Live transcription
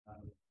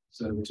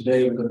So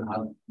today we're going to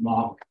have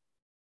Mark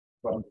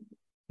from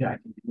the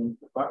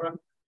background,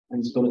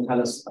 and he's going to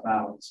tell us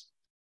about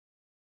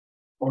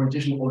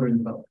orientational ordering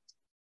development.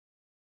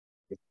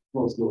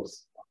 Floor's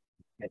yours.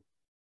 Okay.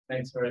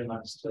 Thanks very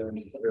much to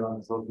everyone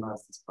who's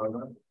organized this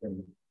program. It's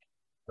been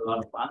a lot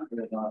of fun.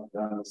 We're going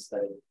to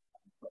stay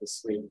for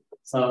this week.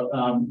 So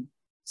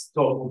this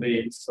talk will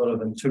be sort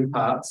of in two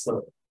parts.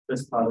 So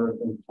this part we're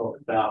going to talk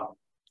about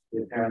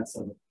the appearance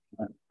of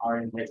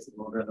orientated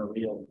order in a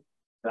real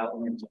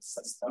developmental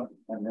system.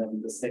 And then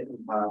the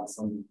second part,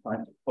 I'm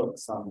trying to put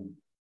some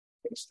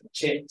extra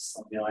checks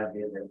on the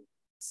idea that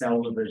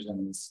cell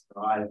division is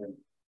thriving,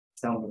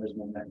 cell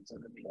division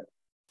activity is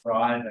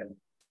thriving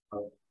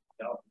of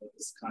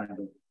this kind of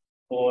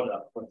order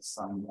with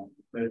some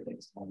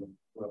perfect on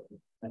the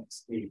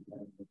next week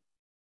and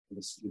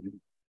the student.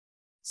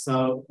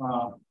 So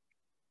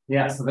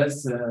yeah, so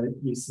that's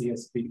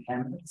UCSB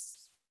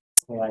campus.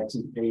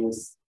 AITP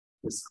is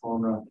this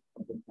corner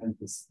of the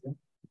campus here.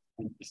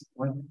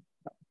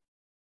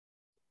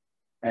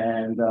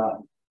 And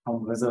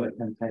on visitor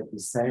can take the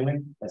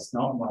sailing. That's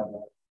not my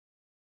boat.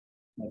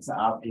 It's an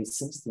RP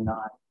 69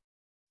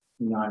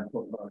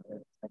 foot boat.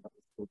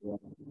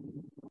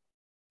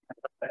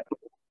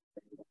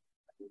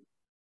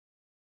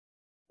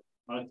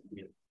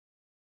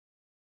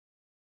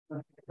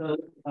 So,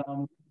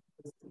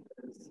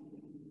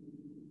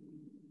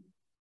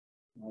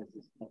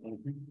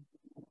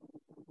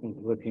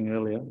 working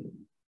earlier.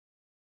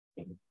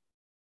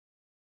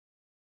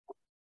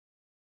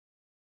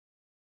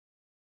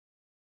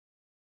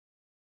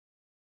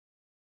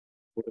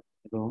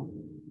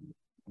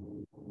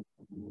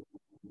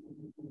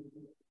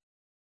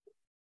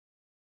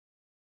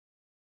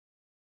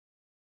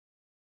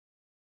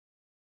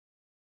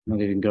 Not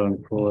even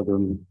going forward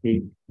on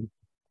heat.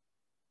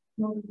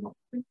 No. Not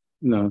here.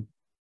 No.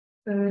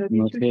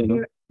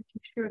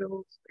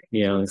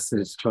 Yeah, let's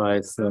just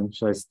try some.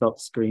 Should I stop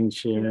screen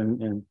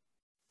sharing and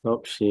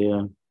stop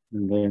share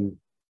and then?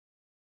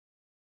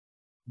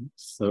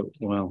 So,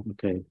 well,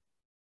 okay.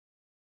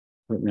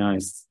 But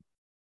nice.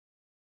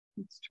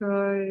 Let's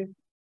try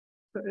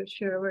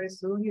share away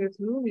Zoom. Here's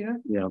Zoom, yeah.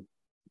 Yeah.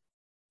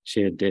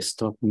 Share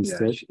desktop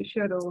instead. Yeah,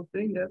 share the whole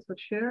thing. That's what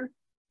share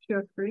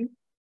screen.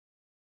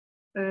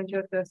 And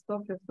just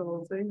desktop, that's the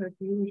whole thing, like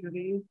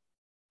usually.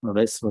 Well,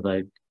 that's what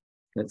I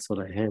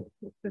had.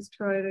 Let's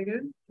try it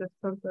again. Just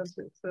sometimes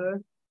it's try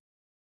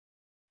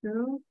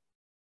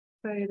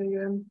it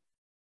again.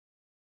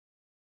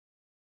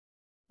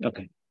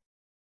 Okay.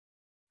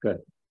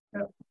 Good.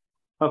 Yeah.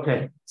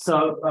 Okay.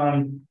 So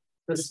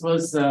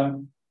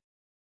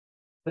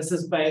this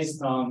is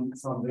based on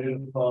some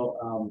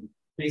beautiful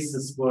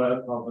thesis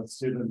work of a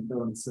student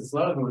doing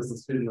SPL, who is a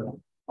student of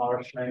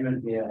Morris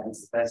Schneemann here and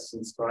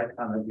Sebastian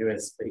Streichhahn at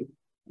USB.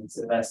 And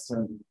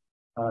Sebastian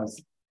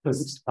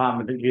physics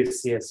department at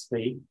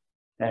UCSB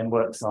and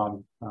works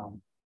on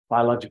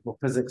biological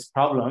physics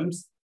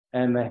problems.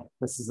 And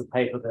this is a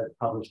paper that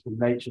published in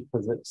Nature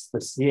Physics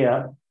this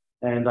year.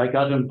 And I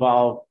got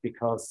involved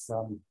because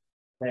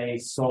they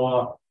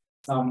saw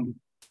some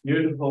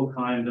beautiful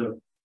kind of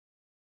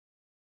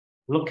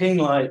looking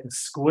like a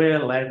square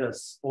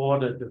lattice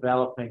order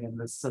developing in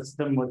this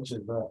system, which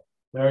is a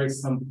very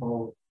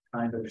simple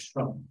kind of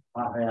shrunk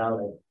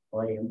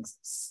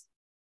orientations.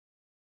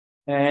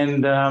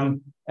 And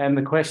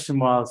the question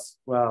was,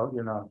 well,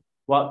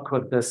 what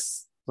could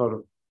this sort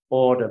of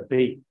order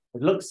be?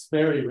 It looks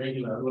very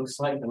regular. It looks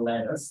like a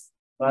lattice,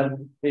 but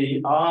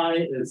the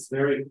eye is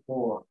very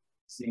poor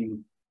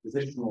seeing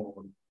positional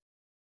order.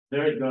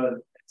 Very good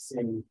at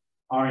seeing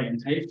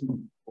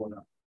orientation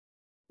order.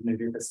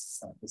 Maybe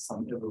this is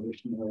some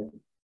evolutionary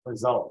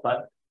result,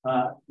 but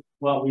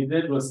what we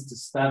did was to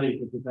study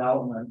the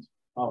development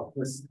of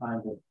this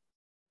kind of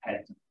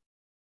pattern.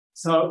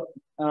 So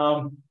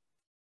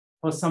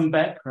for some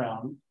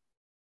background,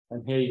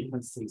 and here you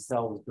can see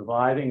cells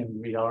dividing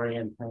and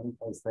reorienting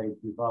as they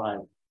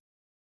divide.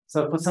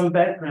 So for some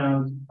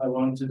background, I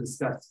want to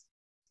discuss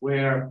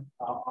where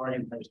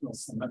orientational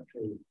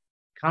symmetry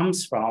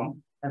comes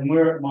from and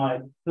where it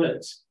might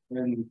fit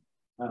in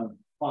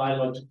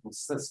biological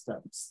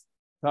systems.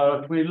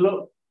 So if we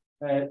look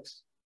at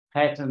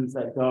patterns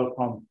that go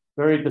from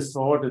very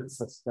disordered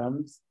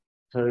systems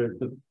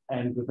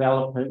and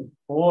developing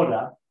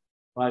order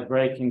by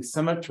breaking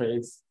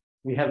symmetries,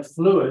 we have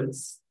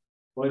fluids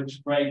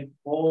which break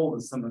all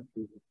the symmetries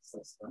of the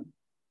system.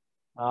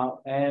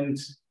 And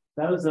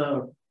those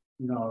are,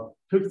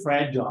 too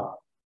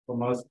fragile for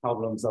most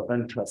problems of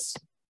interest.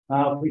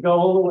 If we go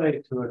all the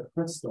way to a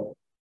crystal,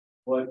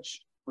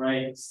 which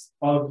breaks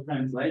both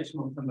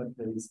translational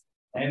symmetries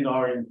and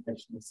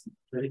orientational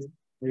symmetries,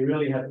 we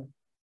really have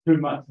too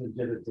much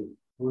rigidity.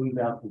 We wouldn't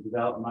be able to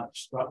develop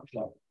much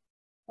structure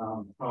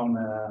from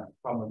a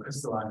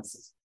crystalline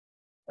system,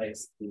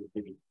 basically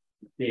the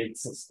dead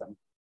system.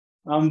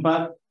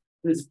 But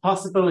there's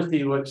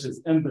possibility which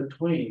is in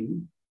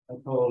between, I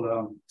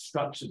call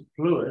structured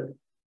fluid,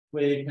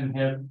 where you can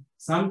have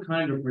some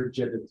kind of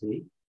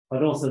rigidity,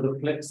 but also the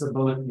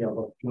flexibility of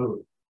a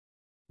fluid.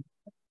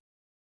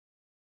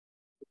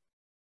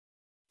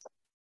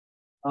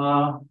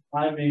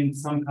 I mean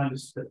some kind of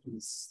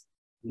stiffness.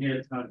 Here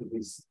it's going to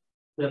be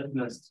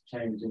stiffness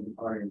changing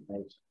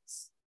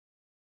orientations.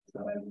 So,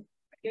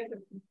 I guess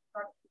the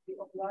property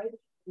of light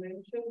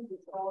mentioned is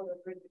all the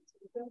rigid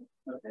system.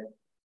 okay.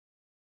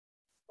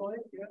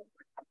 Yeah.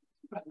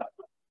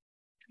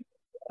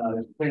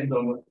 It depends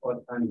on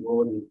what kind of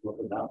order you look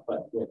about,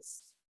 but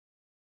yes.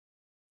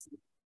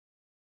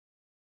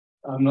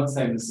 I'm not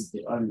saying this is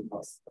the only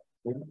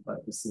possibility,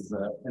 but this is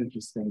an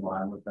interesting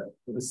one with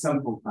a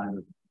simple kind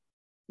of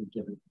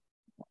rigidity.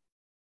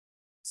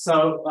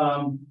 So,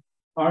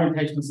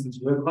 orientational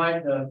symmetry. We're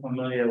quite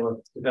familiar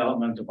with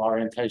development of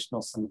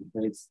orientational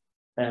symmetries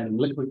and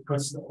liquid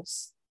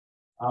crystals.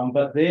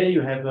 But there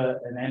you have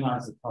an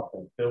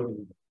anisotropic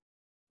building.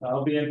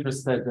 I'll be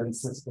interested in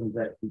systems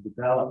that we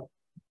develop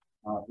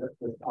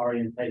with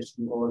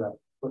orientation order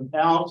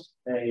without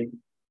a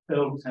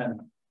built-in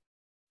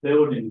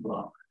building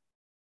block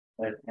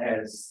that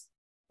has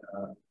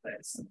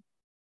that's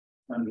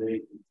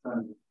going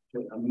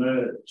to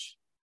emerge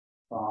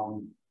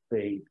from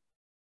the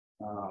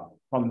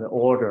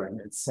ordering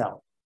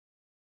itself.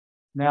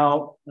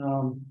 Now,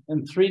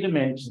 in 3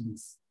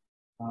 dimensions,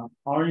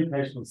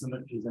 orientational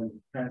symmetries and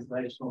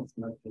translational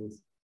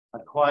symmetries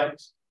are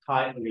quite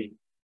tightly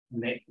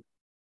connected.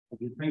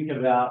 If you think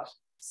about a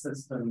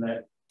system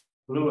that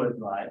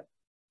fluid-like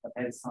that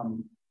has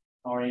some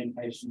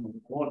orientational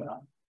order,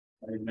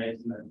 I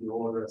imagine that the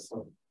order is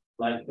sort of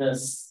like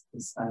this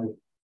kind of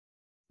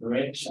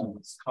direction,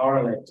 it's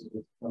correlated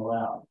with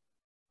throughout.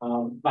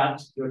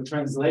 But your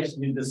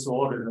translation in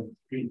disorder in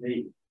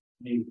 3D,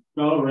 you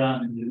go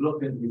around and you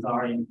look at these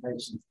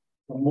orientations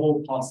for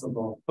more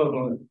possible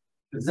equivalent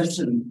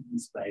position in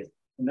space,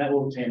 and that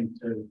will tend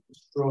to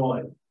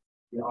destroy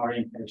the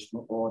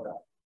orientational order.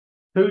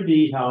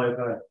 2D,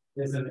 however,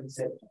 is an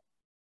exception.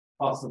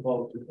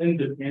 Possible to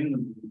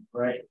independently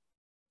break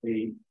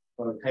the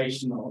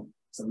rotational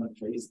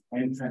symmetries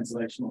and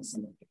translational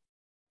symmetry.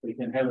 We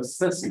can have a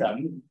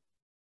system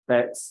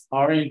that's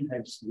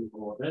orientationally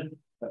ordered,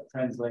 but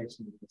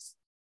translationally distant.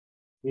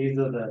 These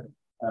are the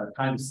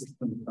kind of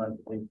systems we're going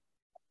to be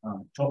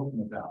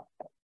talking about.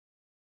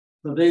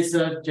 So these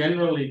are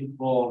generally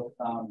called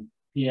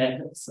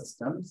p-atic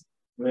systems,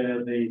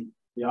 where the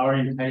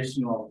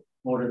orientational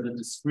order, the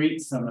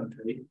discrete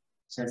symmetry,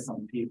 which has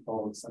some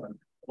p-fold symmetry.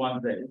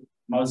 One that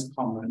most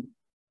common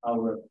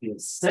will appear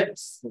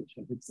 6, which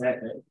is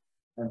exactly.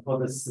 And for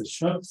this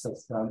Schmidt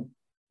system,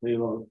 we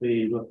will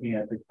be looking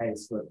at the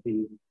case with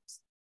the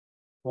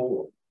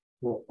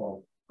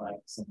four-fold like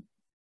symmetry.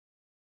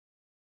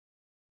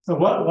 So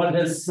what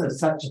is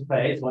such a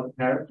phase? What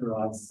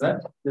characterizes it?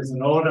 There's an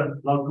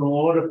local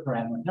order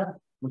parameter,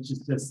 which is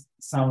just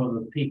some of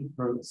the peak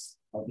fruits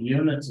of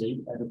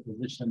unity at a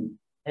position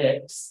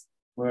x,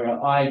 where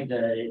ij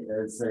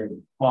is a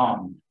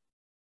bond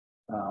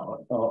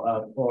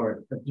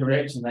or a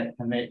direction that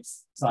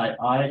connects site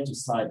I to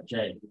site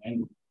j,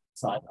 and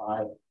site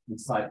I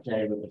and site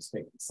j with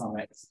respect to some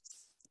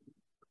axis.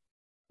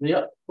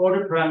 The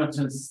order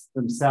parameters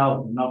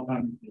themselves are not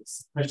going to be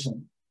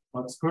sufficient.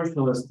 What's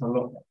crucial is to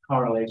look at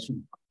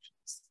correlation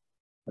functions,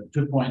 the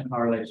 2-point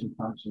correlation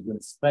functions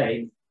in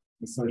space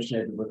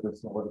associated with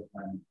this order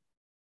parameter.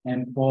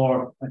 And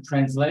for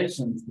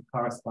translations, the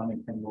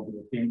corresponding thing will be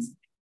a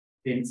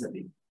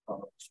density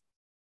correlation.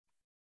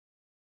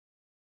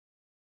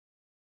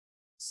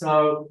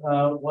 So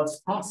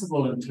what's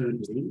possible in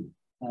 2D,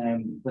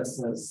 and this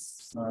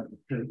is the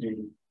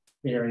 2D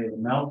theory of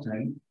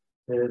melting,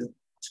 is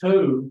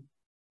 2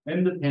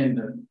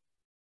 independent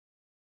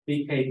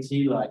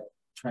BKT-like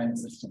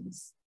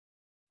transitions.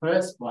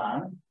 First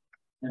one,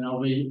 and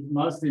I'll be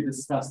mostly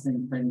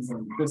discussing things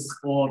in this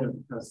order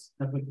because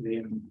typically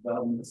in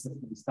development of the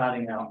system,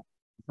 starting out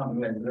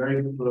something that's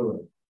very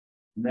fluid,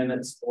 and then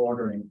it's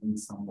ordering in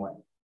some way.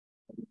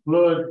 The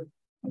fluid,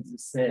 as I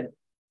said,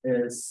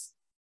 is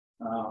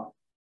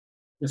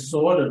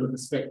disordered with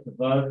respect to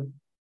both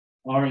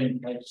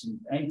orientation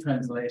and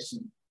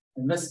translation.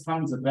 And this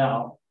comes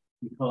about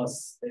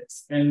because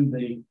it's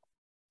in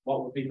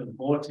what would be the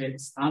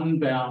vortex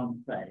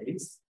unbound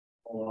phase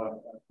or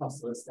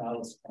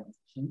Kosteler-Scalars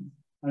transition.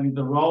 And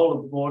the role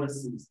of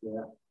vortices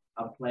there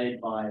are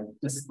played by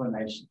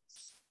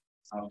disclinations.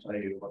 I'll show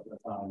you what they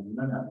are in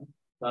a minute.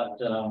 But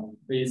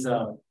these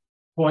are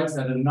points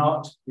that are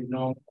not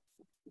normal.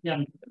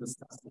 Yeah,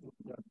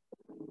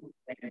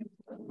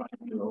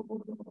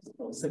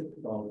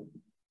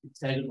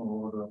 hexagonal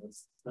order of the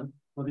system.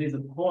 So these are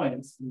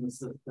points in the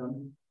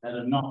system that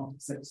are not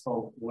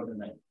 6-fold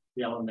coordinate,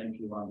 the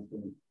elementary ones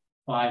being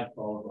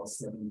 5-fold or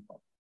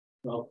 7-fold.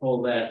 So I'll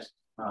call that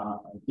a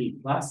D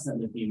plus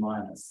and a D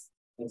minus.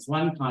 It's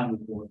one kind of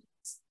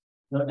vortex.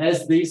 So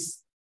as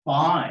these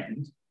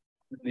bind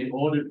in the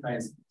ordered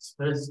phase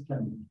first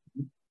term,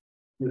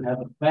 you have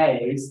a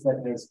phase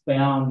that has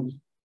bound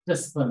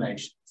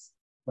disclinations.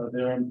 So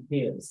they're in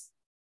pairs.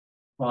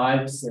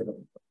 5,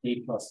 7,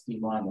 D plus D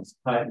minus,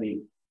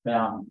 tightly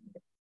bound.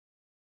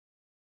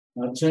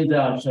 Now, it turns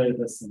out I'll show you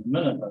this in a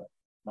minute, but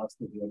most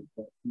of you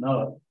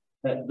know it,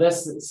 that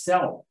this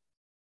itself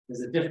is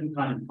a different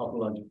kind of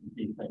topological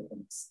defect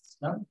than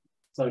system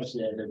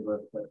associated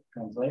with the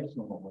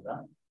translational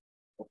order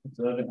or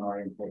preserving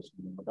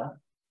orientation order.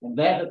 And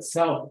that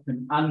itself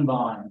can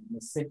unbind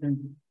the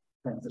second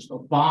transition,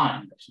 or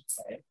bind, I should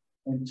say,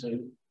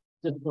 into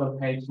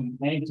dislocation,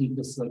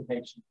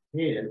 anti-dislocation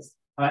pairs,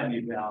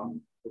 tightly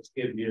bound, which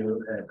give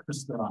you a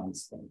crystalline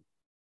state.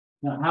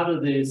 Now, how do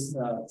these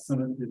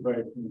symmetry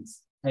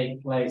breakings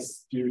take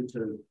place due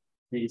to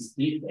these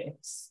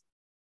defects?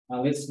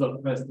 Let's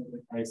look first at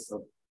the case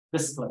of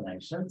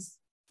disclinations.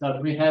 So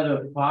if we have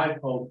a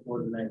five-fold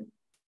coordinate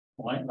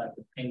point, like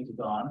the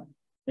pentagon,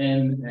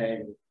 in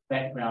a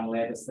background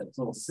lattice that's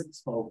all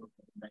six-fold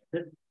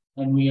coordinated,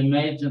 and we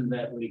imagine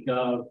that we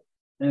go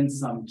in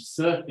some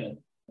circuit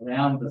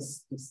around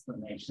this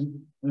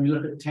disclination, and we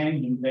look at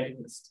tangent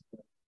vectors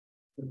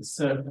to the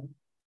circuit.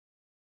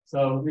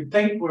 So we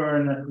think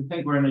we're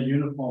in a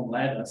uniform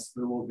lattice.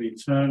 We will be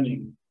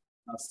turning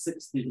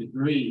 60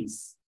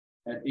 degrees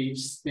at each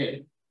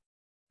step,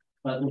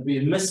 but there'll be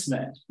a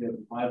mismatch with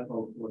the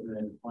five-fold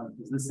coordinated point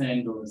because this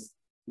angle is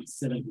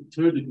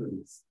 72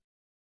 degrees.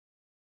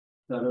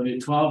 So there'll be a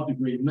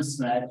 12-degree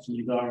mismatch, and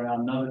you go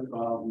around another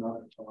 12,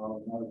 another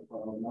 12, another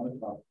 12, another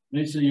 12.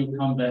 Eventually, you'll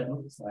come back.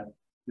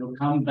 You'll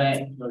come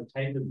back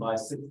rotated by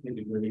 60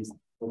 degrees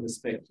with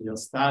respect to your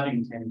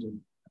starting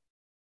tangent.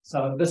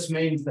 So this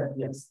means that,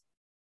 yes.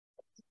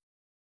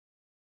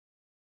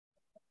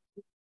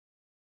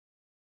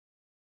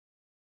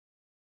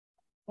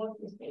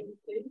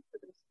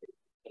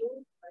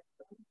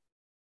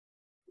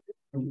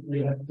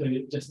 We have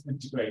to just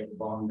integrate the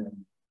bond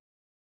in.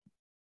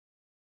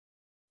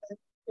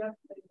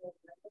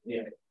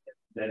 Yeah,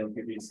 that'll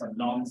give you some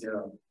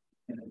non-zero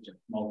integer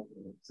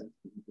multiple.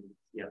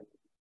 Yeah,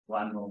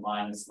 one or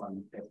minus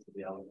one effect to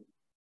the other.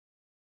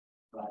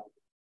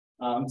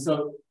 Right.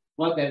 So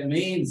what that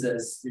means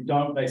is you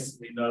don't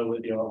basically know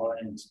whether you're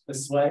oriented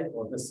this way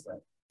or this way.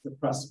 The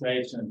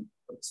frustration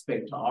with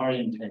respect to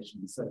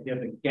orientation. So if you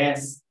have a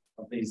guess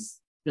of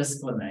these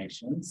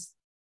disclinations,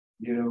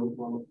 you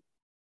will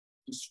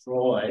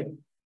destroy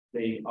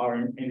any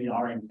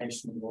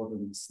orientational order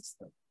in the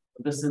system.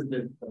 But this is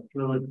the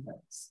fluid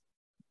case.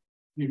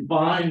 If you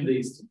bind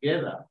these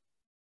together,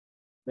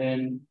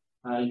 then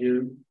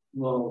you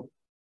will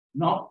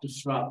not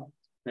disrupt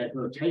that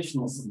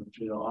rotational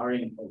symmetry or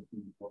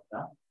orientation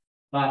order,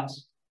 but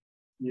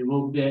you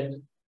will get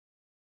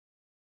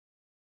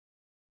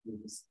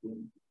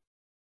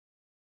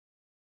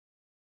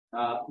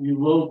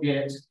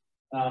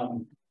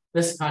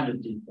this kind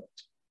of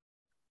defect.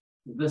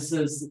 This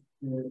is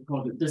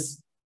called a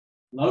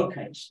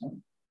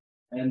dislocation.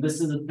 And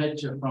this is a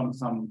picture from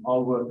some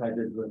old work I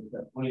did with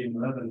William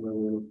Levin, where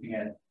we were looking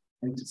at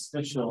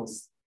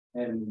interstitials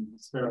and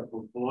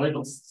spherical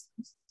colloidal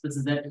systems. This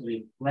is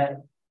actually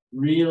flat,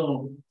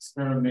 real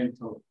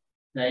experimental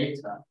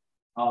data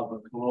of a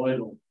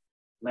colloidal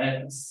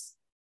lattice,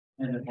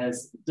 and it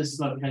has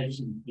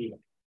dislocation here.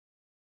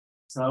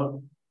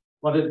 So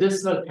what a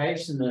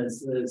dislocation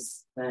is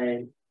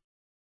a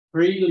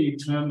freely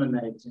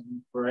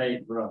terminating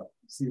braid row.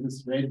 You see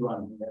this red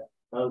one here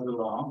goes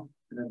along,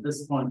 and at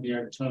this point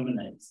here it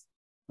terminates.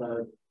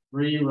 So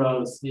 3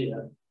 rows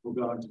here will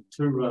go into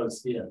 2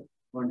 rows here.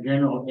 Or in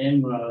general,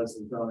 n rows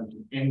will go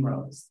into n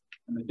rows.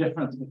 And the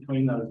difference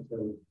between those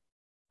two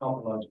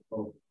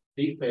topological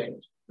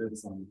defect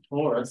is on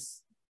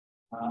torus.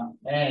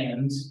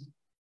 And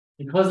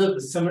because of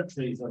the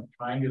symmetries of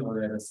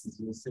triangular lattices,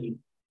 you'll see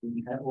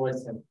you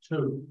always have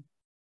 2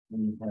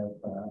 when you have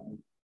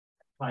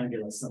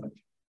triangular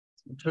symmetry.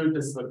 So 2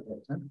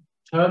 dislocation,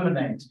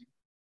 terminating,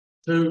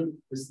 2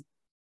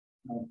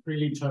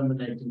 freely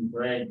terminating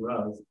braid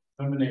rows,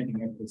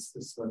 terminating at this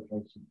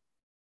dislocation.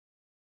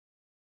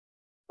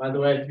 By the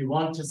way, if you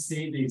want to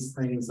see these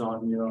things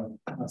on your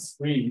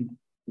screen,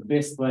 the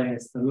best way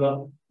is to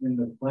look in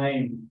the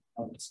plane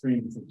of the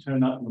screen. So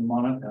turn up the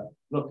monitor,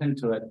 look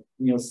into it,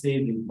 and you'll see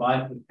the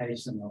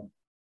bifurcation of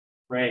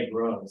braid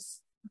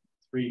rows.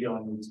 3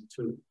 going into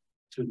 2,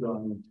 2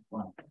 going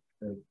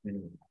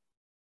into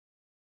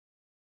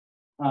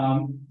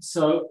 1.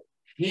 So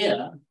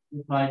here,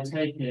 if I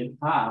take a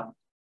path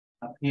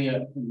up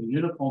here in the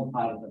uniform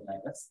part of the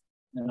lattice,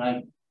 and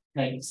I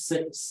take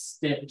 6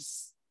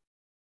 steps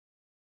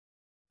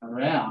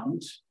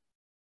around,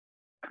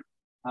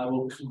 I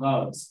will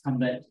come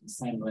back to the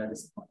same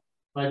lattice point.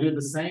 If I do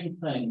the same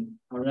thing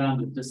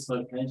around a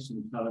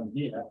dislocation shown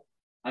here,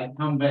 I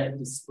come back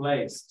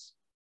displaced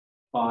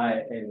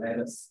by a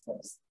lattice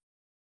space.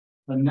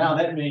 So now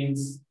that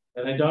means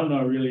that I don't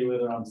know really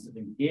whether I'm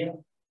sitting here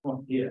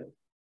or here.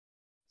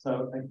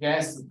 So a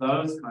guess of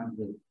those kinds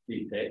of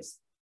defects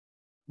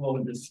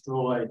will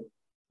destroy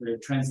the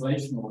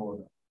translational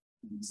order.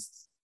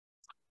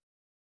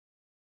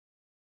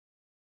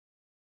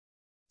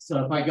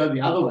 So if I go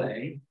the other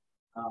way,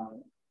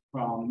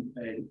 from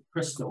a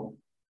crystal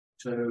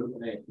to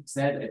a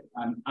hexadet,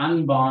 I'm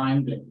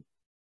unbinding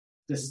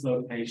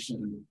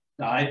dislocation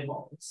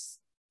dipoles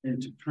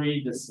into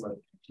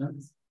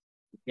pre-dislocations,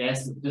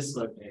 gas of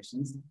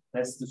dislocations.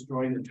 That's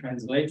destroying the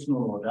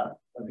translational order,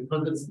 but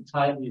because it's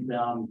tightly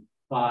bound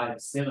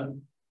 5,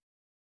 7,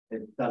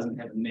 it doesn't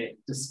have net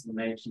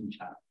discrimination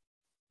chart.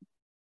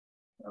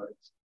 So it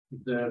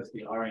preserves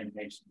the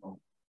orientational.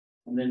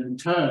 And then in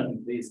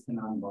turn, these can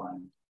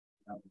unbind.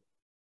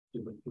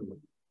 You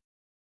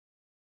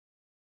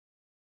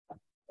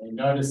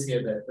notice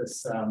here that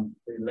this the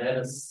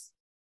lattice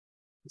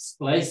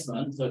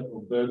displacement,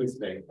 so-called Berger's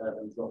vector,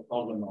 is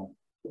orthogonal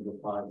to the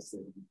 5,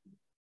 7.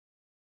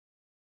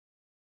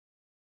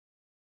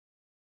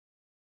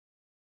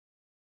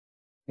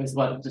 Here's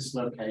what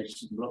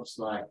dislocation looks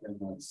like in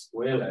the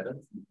square lattice.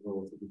 We'll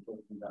also be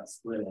talking about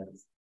square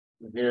lattice.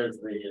 So here's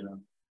the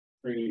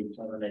free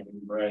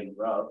terminating braid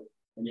rub,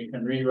 and you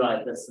can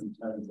rewrite this in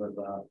terms of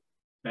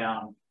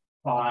bound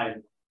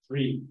 5,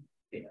 3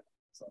 here.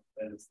 So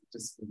that is the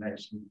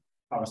discrimination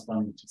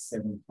corresponding to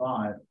 7,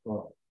 5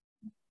 for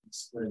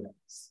square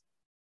lattice.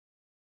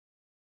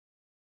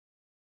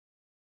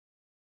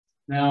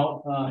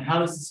 Now, how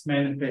does this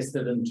manifest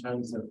it in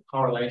terms of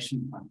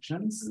correlation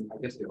functions? I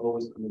guess they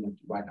always come in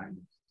right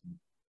angles.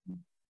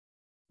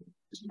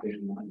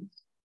 Distribution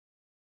lines.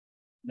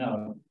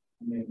 No,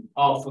 I mean,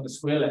 oh, for the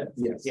square lattice.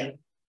 Yes. Yeah.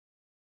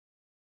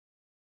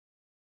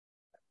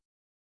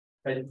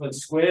 But for the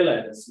square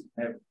lattice,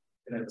 you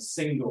have a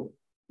single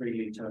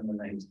freely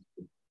terminated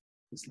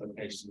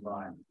dislocation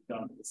line. You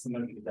don't, it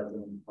similarly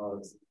doesn't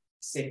impose a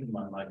second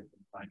one like it's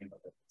finding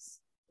about this.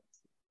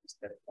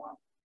 Step 1.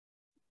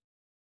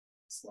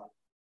 Slide.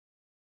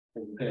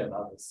 We have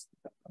others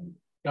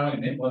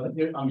going in. Well, I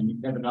mean, you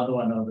can have another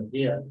one over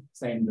here,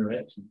 same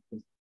direction.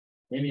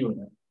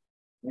 Anywhere,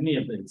 any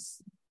of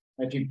these.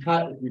 If you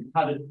cut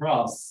it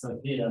across, so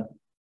here,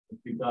 if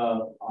you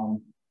go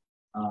on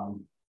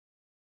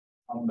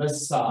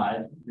this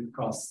side, you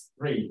cross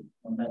 3.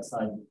 On that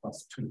side, you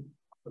cross 2.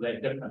 So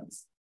that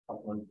difference.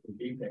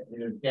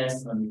 Here,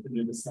 gas, and you can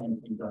do the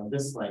same thing going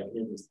this way.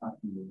 Here, there's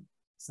nothing, the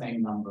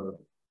same number of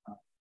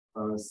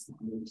rows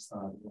on each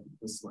side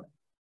this way.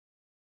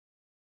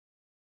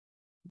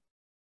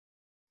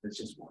 It's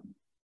just one.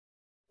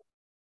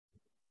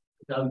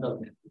 It doesn't have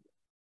to.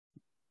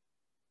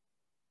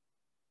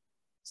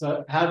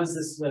 So how does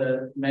this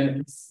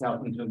manifest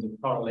itself in terms of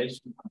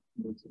correlation?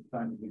 Which is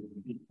going to be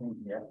the big thing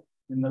here.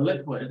 In the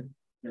liquid,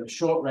 you have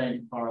short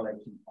range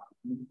correlation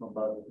functions for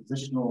both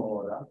positional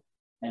order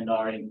and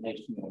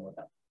orientational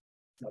order.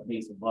 So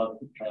these are both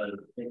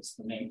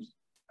exponential.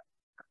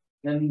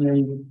 In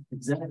the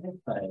example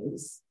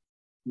phase,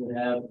 you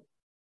have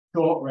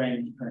short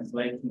range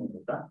translational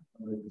order,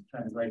 which is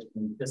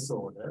translation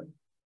disorder.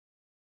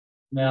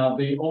 Now,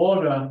 the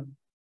order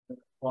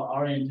for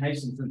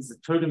orientation, since it's a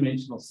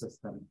two-dimensional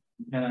system,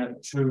 you cannot have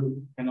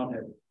true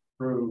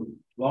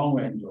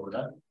long-range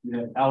order. You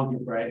have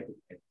algebraic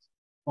effects,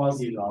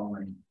 quasi-long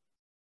range.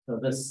 So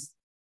this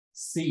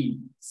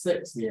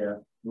C6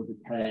 here will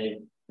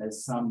decay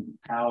as some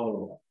power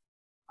law.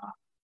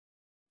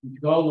 If you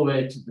go all the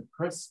way to the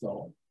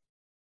crystal,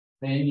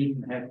 then you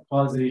can have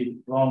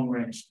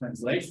quasi-long-range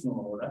translational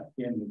order.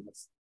 Again, with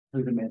this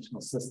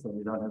two-dimensional system,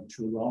 you don't have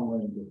true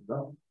long-range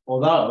order.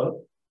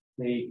 Although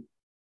the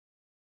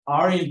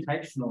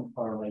orientational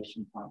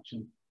correlation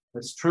function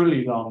is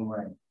truly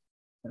long-range.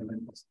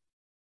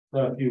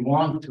 So if you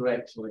want to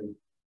actually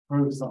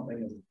prove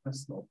something as a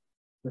crystal,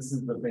 this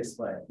is the best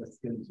way. This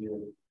gives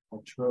you a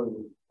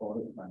true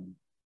order plane.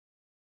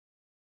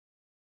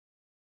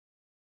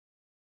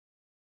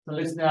 So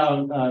let's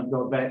now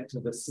go back to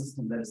the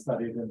system that is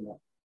studied in the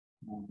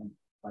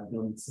by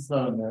doing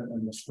so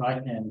in the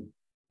Strikehan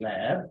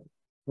lab.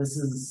 This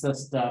is a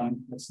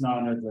system that's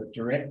known as a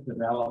direct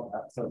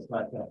developer. So it's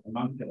like a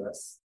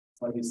homunculus.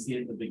 What you see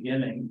at the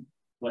beginning,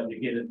 what you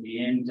get at the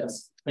end,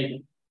 just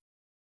big.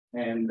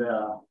 And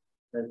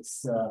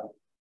it's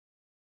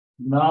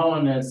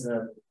known as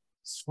a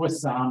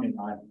Swiss Army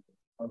knife.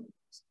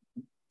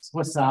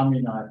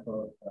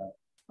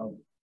 Of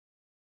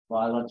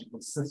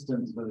biological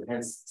systems, but it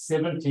has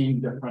 17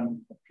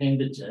 different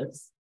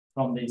appendages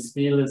from these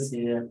feelers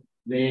here,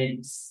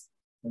 legs,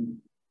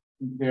 and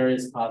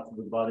various parts of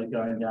the body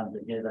going down to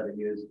here that are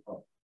used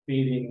for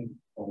feeding,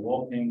 for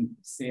walking,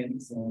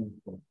 sensing,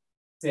 for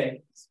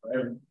sex, for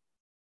everything.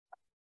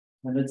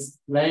 And it's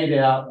laid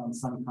out on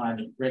some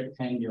kind of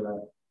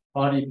rectangular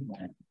body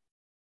plan.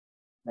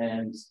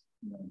 And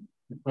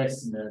the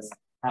question is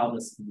how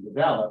this can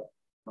develop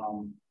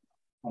from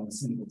a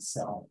single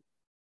cell.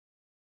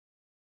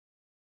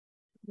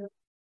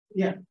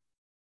 Yeah.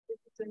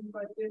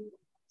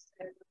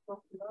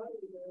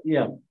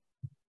 Yeah.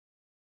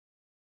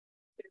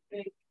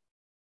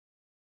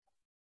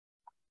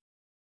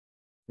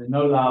 There's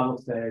no larval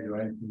stage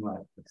or anything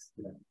like this.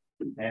 Yeah.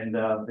 And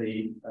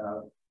the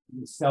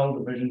cell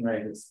division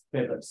rate is a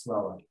bit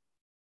slower.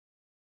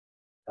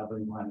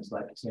 Doubling one is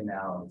like 10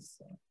 hours.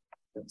 So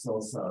it's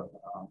also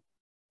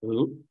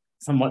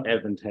somewhat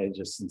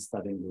advantageous in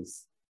studying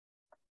this.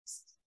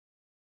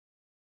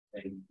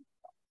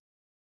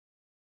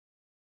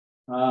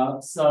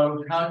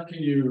 So how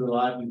can you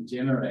reliably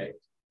generate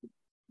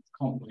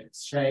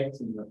complex shapes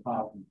in the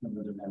path from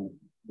thermodynamic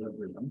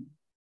equilibrium?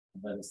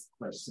 That is the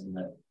question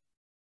that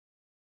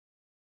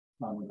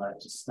one would like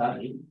to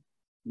study.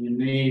 You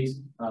need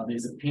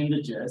these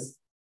appendages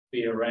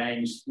be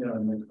arranged, you know,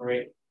 in the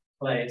correct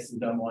place. You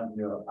don't want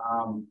your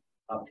arm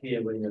up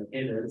here where your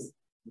head is.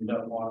 You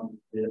don't want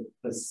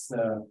this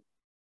hand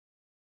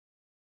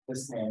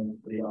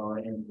to be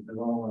oriented the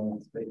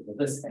wrong way, but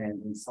this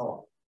hand and so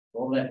on.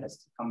 All that has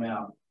to come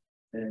out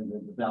in the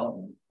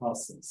development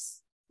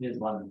process. Here's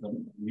one of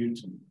them,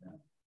 Newton.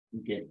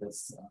 You get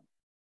this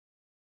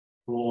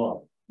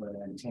floor with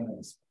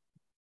antennas.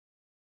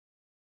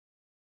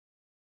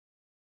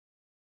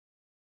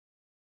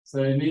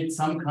 So you need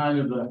some kind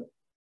of a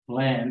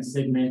plan,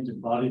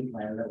 segmented body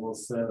plan that will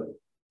serve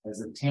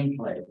as a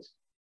template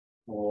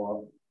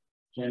for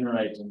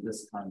generating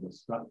this kind of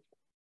structure.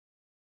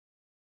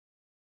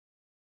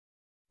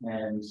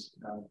 And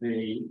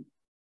the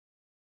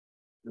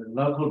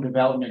local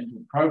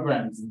developmental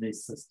programs in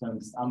these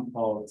systems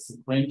unfold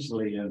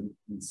sequentially in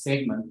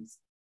segments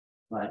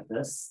like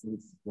this.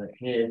 This is the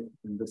head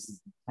and this is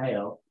the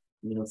tail.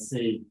 And you'll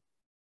see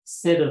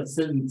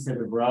certain set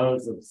of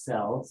rows of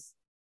cells,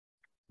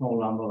 small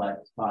number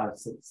like 5,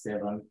 6,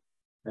 7,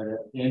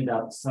 that end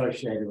up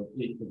associated with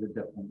each of the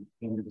different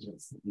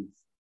appendages,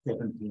 these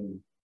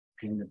 17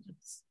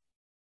 appendages.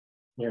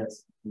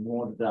 Here's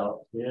more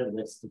developed here,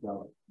 less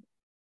developed.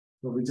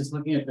 So we're just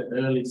looking at the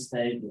early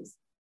stages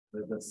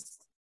where this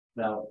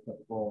developed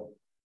before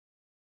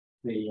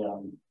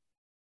the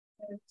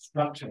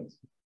structures.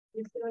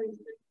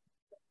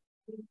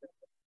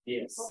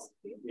 Yes,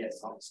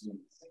 yes, oxygen.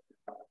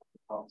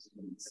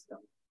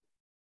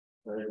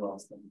 Very well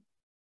done.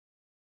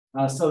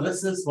 So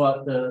this is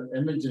what the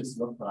images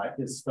look like.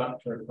 It's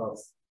structure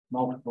across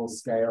multiple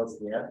scales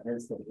here.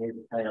 Here's the head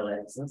tail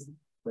axis.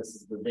 This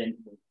is the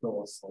ventral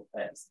dorsal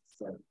axis,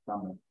 so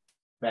from the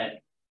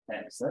back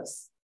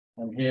axis.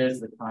 And here's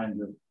the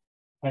kind of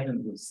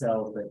patterns of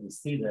cells that you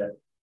see there,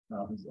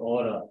 whose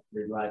order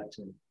we'd like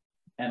to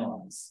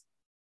analyze.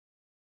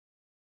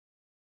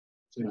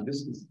 So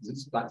is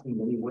this flat in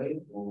any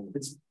way, or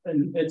it's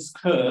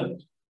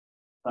curved,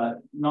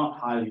 but not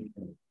highly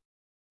curved.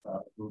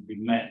 It will be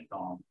mapped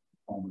on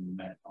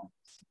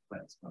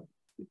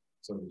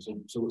so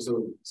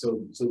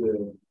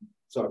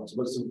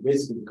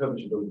basically the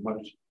curvature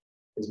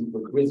is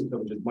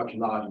much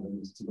larger than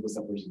the typical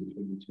separation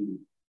between the two.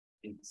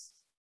 It's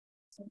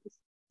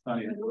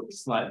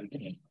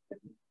slightly.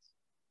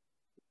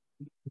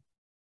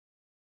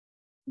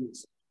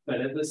 But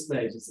at this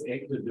stage, it's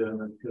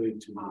ectoderm and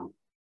pili-2D.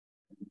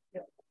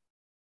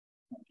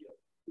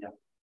 Yeah.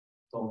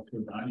 So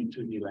only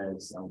 2D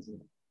layered cells.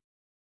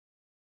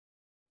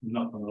 I'm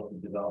not going to look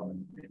at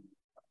development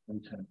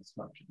in terms of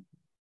structure.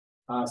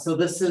 So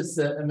this is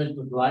an image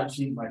with light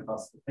sheet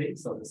microscopy.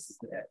 So this is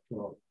the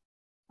actual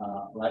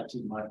light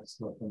sheet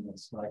microscope in the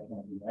slide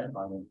can be had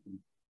by them to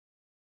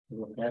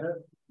look at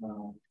it.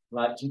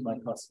 Light sheet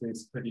microscopy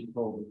is pretty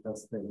cool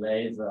because the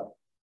laser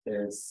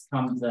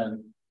comes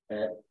in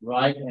at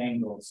right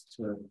angles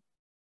to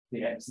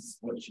the axis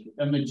which you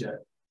image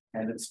it,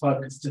 and it's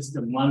focused just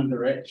in one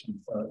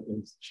direction, so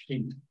it's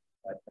sheet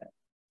like that.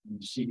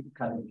 And sheet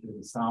cutting through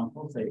the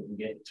sample so you can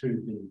get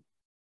to the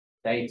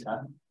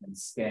data and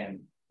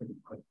scan pretty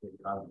quickly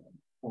rather than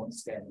point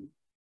scanning.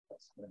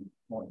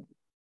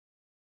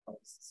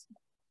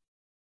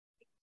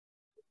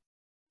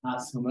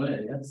 That's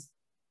familiar, yes?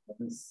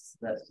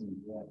 That's in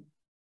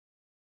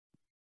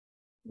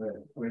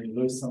where you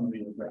lose some of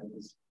your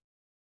brains.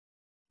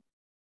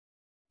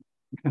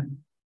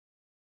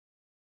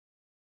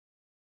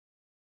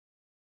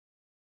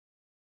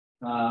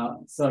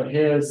 So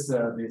here's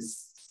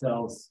these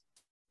cells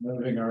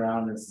moving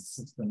around as the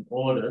system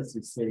orders.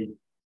 You see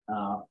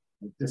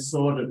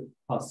disordered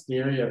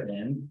posterior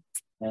end,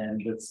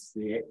 and it's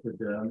the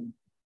ectoderm.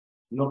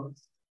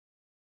 Looks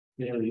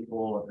fairly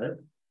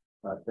ordered,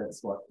 but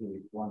that's what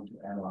we want to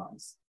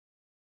analyze.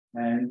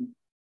 And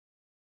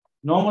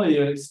normally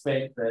you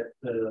expect that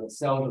the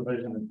cell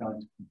division is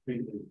going to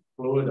completely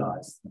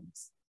fluidize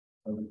things.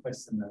 So the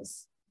question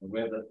is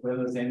whether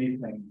there's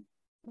anything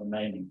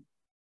remaining.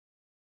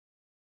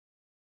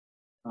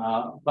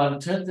 But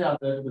it turns out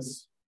that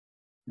this,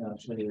 I'll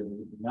show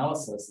you the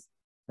analysis,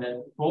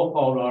 that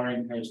fourfold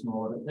orientational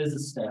order is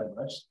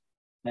established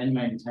and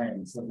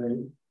maintained. So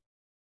the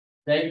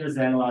data is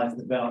analyzed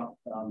about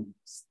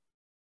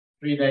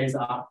 3 days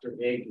after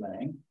egg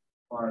laying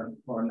for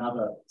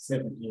another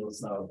 70 or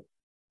so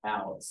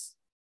hours.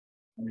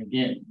 And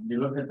again, when you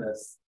look at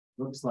this,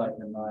 it looks like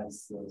a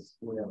nice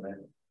square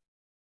ladder.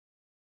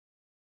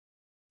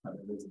 But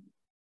it isn't.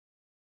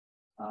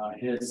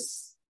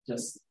 Here's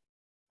just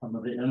some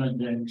of the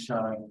imaging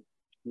showing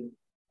the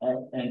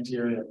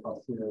anterior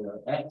posterior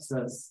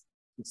axis,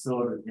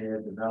 disordered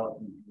hair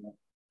development here,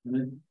 and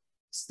it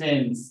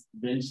extends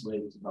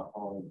eventually to the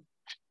whole,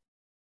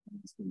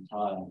 this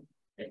entire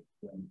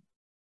ectoderm.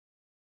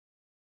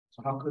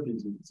 so how could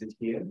it sit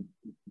here?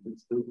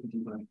 It's still pretty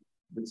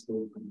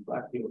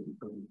black here.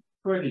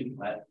 Pretty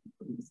flat.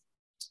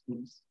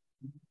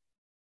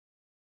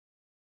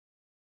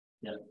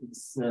 Yeah,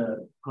 it's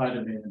quite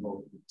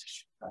amenable to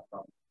tissue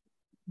background,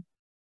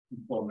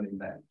 informing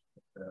that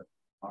the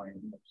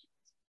orientation.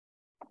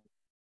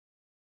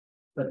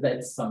 But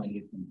that's something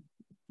you can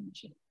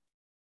check.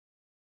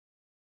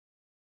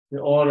 the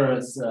order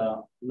is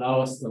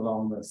lowest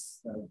along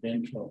this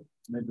ventral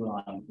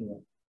midline here,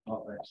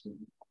 not actually,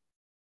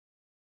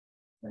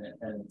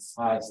 and it's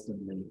highest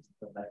in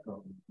the back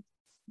of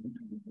the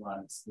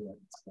midlines here.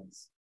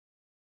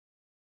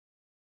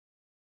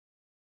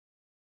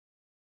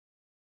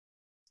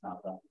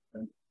 Not that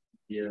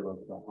view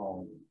of the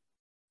whole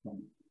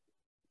thing.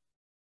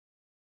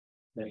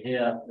 So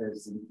here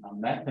is a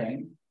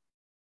mapping,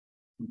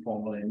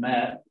 informally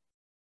mapped,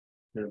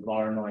 the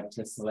Voronoi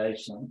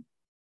tessellation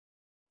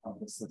of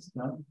the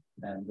system,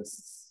 and this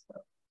is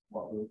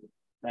what we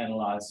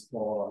analyze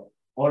for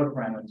order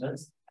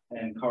parameters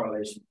and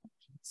correlation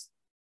functions.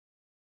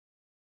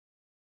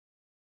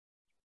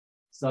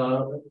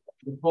 So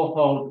the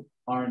fourfold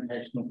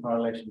orientational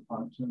correlation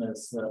function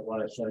is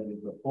what I showed you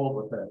before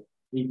with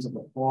each of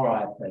the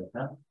 4i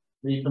theta.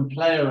 So you can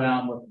play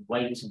around with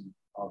weighting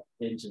of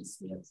edges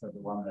here. So the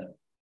one that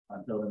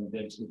Dylan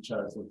eventually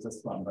chose was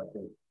this one, but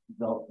the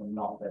result was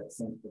not that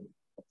simple.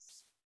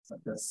 So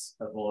this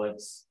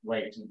avoids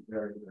weighting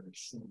very, very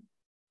short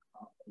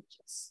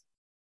edges.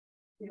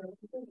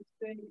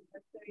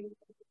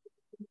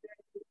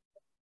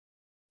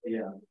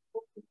 Yeah.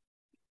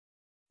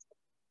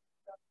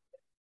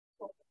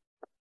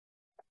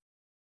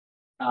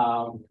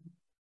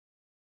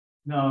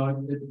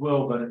 No, it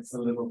will, but it's a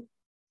little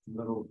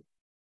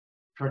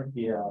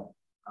trickier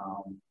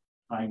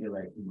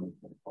triangulating with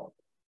the fault.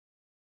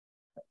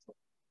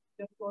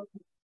 The board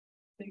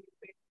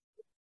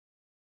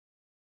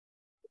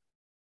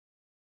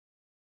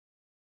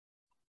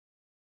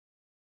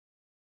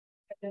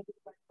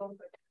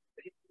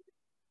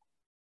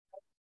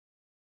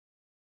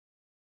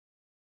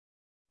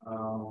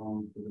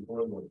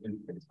will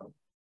indicate something.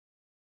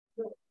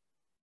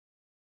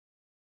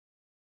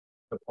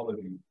 The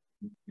quality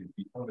is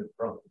becoming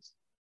progress.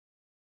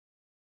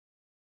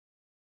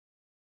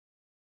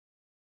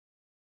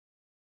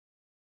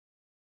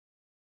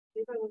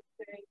 If I would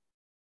say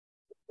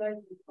the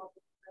slightly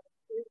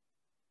complicated,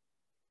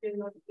 is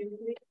not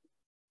easily.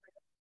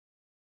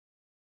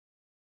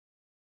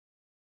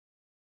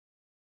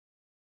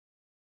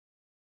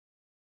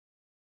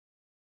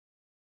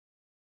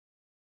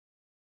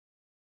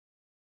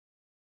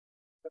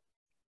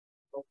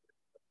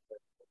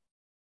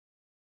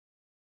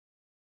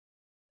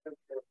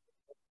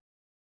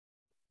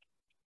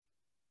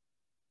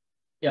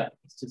 Yeah,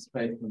 it's just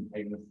based on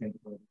paper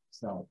simple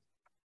itself.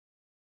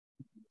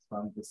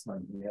 This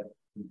one here,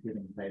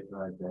 computing paper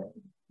right there.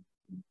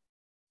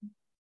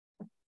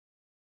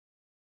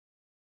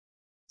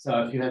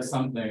 So if you have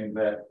something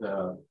that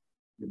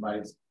you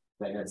might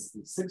that has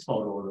the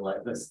six-fold order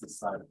like this, the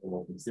side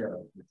four is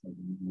 0,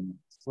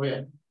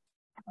 square.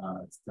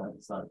 It's the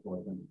side four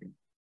is anything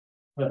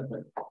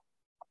perfect.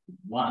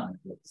 One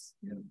that's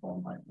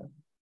uniform like that.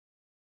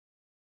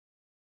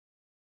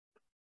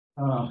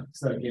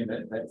 So again,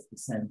 that's the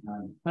same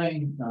kind of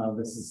thing.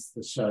 This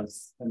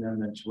shows an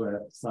image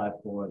where side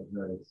four is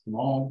very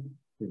small,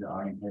 the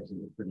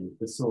orientation is pretty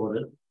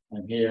disordered,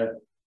 and here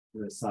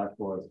the side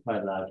four is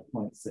quite large,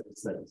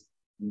 0.66. And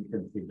you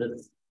can see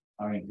this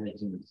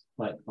orientation is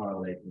quite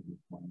correlated with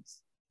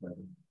points. So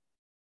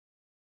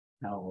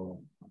how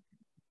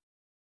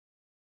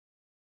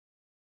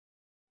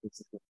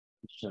this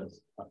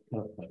shows a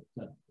perfect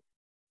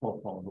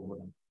fourfold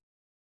order.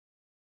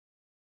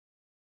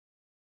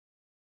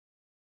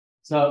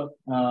 So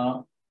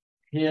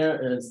here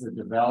is the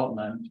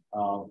development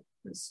of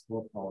this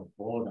fourfold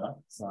order.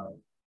 So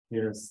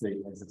here's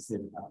the, as I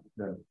said,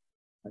 after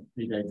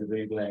 3 days of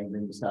regulating,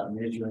 then you start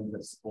measuring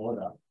this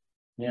order.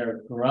 Here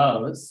it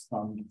grows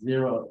from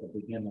 0 at the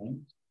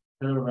beginning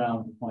to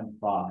around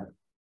 0.5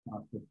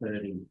 after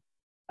 30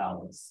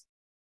 hours.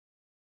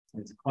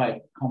 It's quite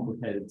a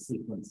complicated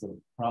sequence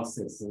of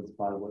processes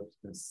by which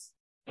this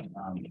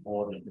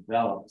order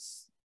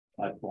develops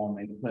by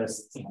forming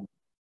first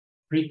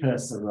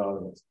precursor row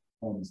that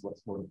forms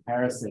what's called a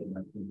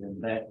parasegment, and then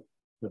that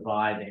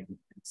dividing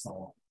and so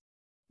on.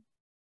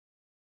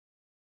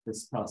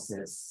 This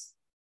process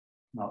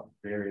not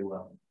very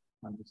well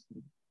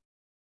understood.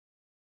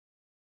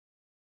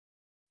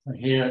 So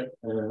here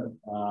the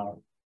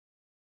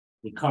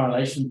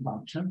correlation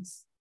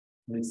functions.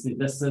 You see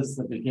this is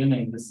the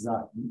beginning, this is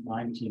at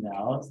 19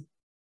 hours.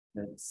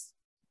 It's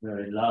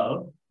very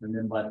low. And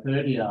then by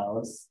 30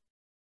 hours,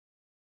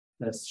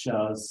 this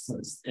shows so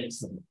it's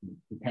excellent.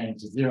 It came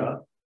to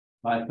 0.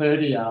 By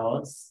 30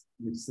 hours,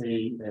 you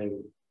see a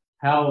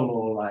power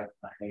law-like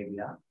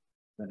behavior,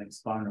 an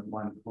exponent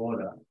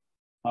 1/4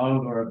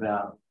 over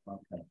about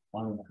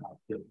 1.5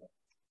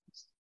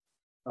 gigahertz,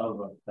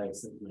 over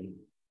basically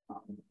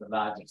the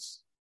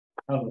largest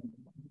over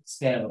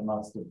scale of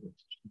most of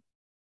it.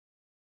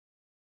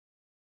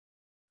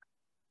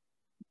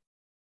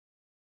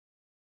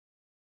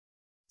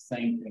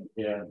 Same thing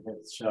here.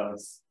 It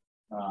shows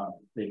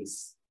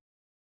these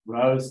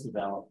rows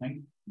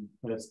developing.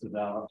 First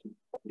developed,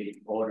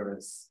 the order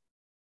is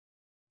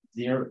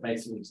 0,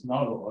 basically it's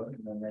not order,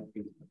 and then that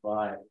gives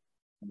divide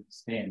and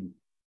extend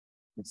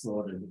this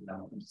order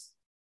develops.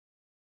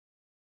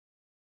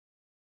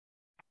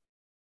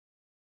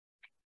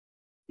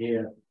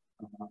 Here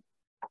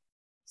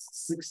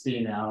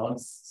 16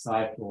 hours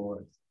cycle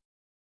is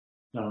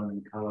shown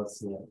in colors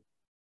here,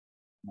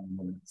 and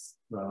then it's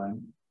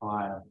growing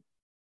higher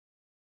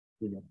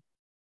here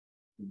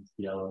in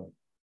yellow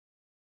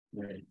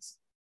reds.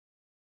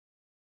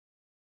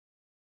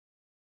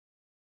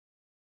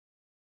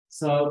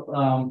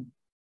 So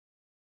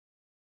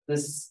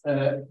this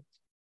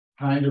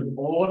kind of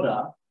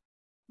order,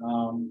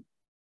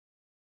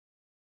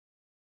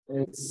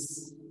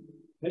 it's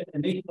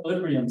in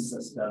equilibrium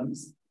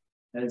systems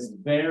is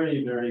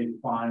very, very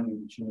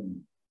finely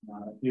tuned.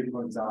 If you,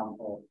 for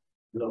example,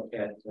 look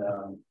at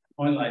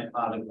point light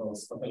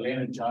particles for the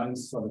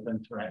Leonard-Jones sort of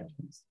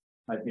interactions,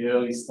 like the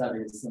early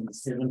studies in the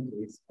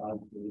 70s by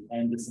the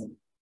Anderson,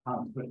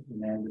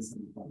 Christian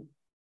Anderson,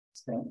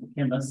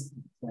 chemist,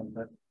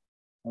 Stanford,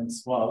 and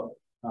Swope.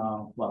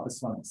 Well,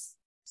 this one's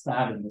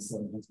started in the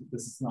 70s, but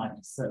this is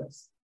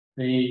 96.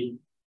 They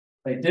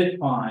did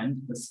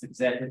find this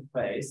exotic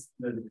phase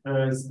that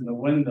occurs in a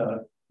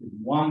window with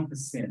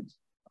 1%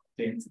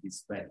 density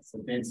spread, so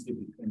density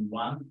between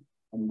 1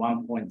 and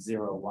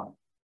 1.01.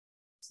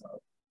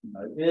 So,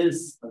 it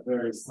is a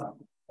very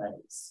subtle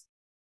phase.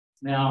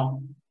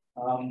 Now,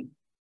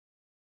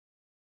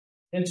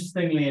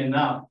 interestingly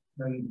enough,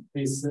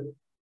 the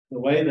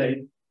way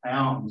they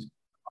found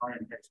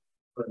orientation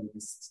in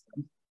these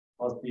systems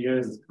was to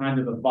use kind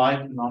of a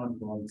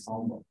bicanonical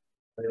ensemble.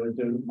 They would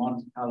do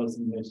Monte Carlo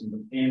simulation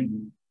of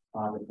n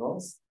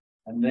particles,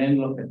 and then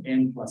look at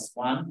n plus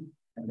 1,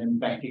 and then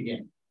back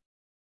again.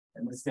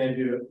 And this gave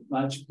you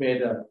much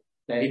better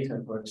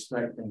data for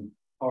extracting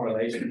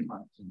correlation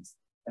functions.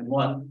 And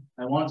what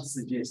I want to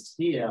suggest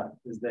here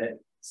is that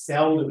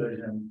cell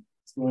division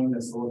is doing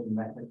this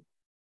automatically.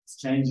 It's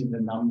changing the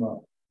number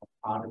of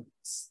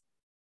particles.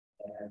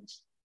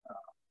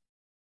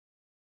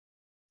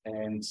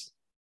 And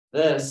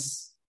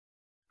this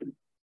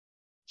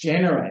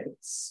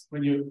generates,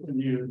 when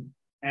you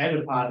add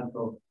a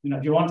particle,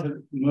 if you want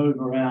to move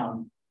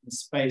around the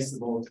space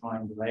of all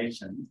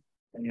triangulations,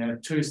 and you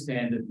have two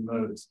standard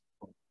moves,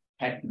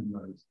 pattern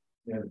moves.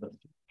 You have the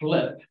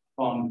flip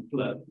on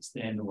flip,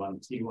 standard one,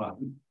 T1.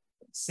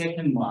 The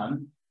second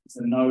one is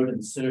a node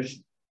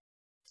insertion,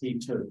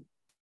 T2.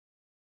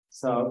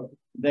 So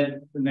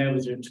that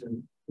enables you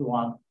to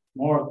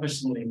more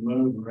efficiently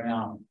move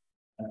around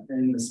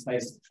in the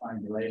space of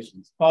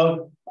triangulations,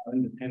 both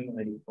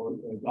independently or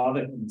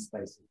ergodic in the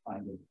space of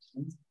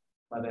triangulations,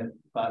 but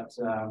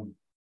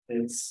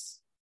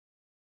it's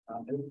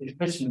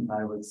efficient,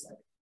 I would say,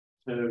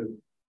 to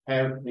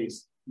have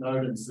these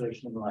node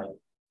insertion-like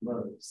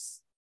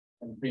moves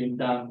and being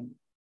done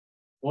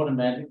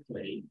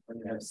automatically when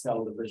you have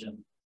cell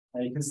division.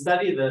 And you can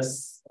study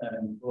this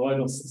in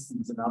colloidal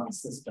systems and other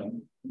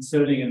systems,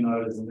 inserting a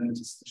node as an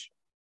interstitial.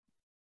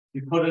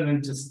 You put an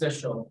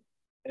interstitial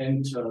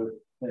into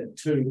a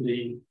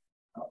 2D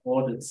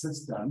ordered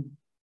system,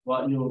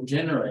 what you'll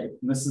generate,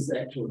 and this is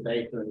actual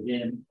data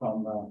again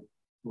from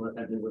what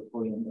I did with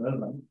William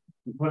Irvin,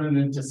 you put an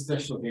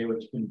interstitial here,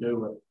 which you can do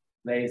with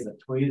laser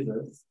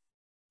tweezers,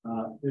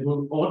 it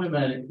will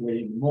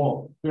automatically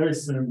morph, very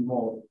soon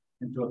morph,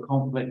 into a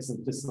complex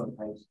of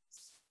dislocations.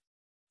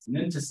 An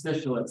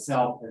interstitial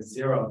itself has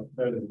zero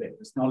further vector.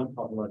 It's not a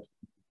topological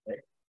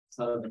vector.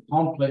 So the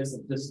complex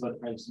of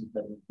dislocations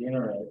that we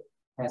generate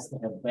has to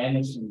have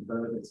vanishing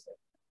vertex.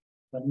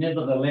 But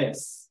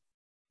nevertheless,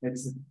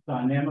 it's a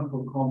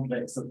dynamical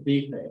complex of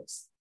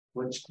defects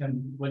which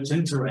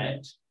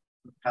interact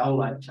with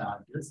L-like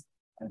charges,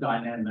 are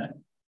dynamic,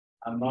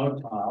 are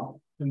motile,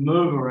 can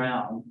move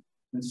around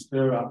and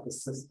stir up the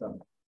system.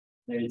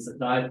 There's a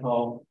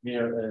dipole,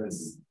 here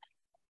is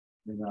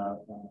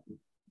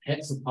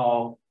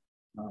hexapole,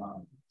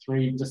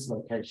 3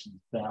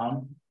 dislocations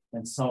down,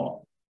 and so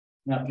on.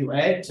 Now, if you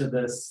add to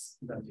this,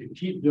 if you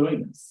keep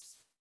doing this,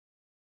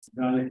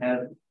 you're going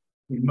to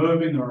be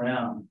moving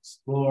around,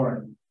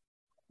 exploring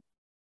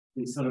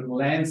the sort of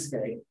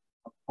landscape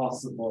of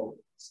possible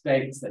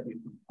states that you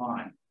can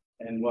find.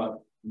 And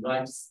what I'd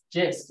like to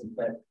suggest is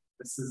that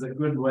this is a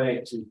good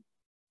way to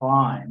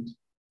find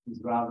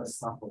these rather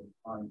subtle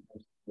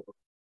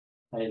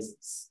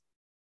phases.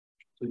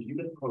 So you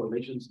get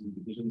correlations and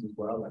divisions as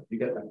well. Like you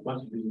get like a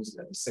bunch of divisions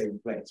at the same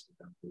place, for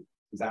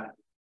example.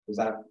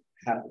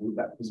 Would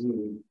that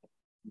presumably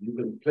you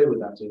can play with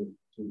that to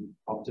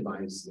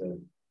optimize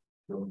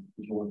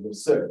the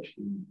search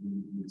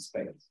in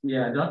space?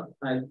 Yeah,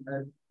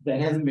 that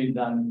hasn't been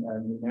done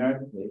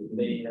numerically.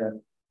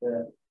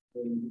 The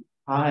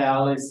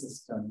high-alley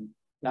system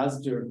does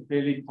do a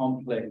fairly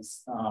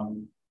complex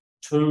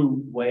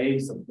 2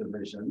 waves of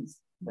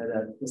divisions that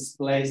are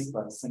displaced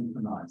but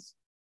synchronized.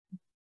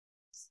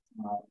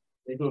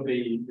 It will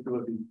be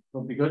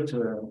good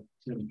to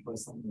employ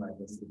something like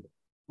this with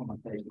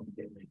computational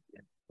technique.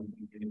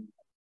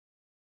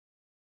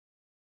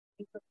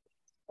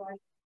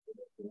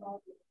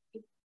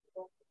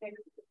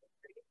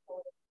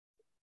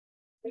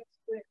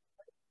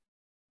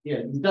 Yeah,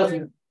 it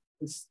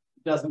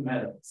doesn't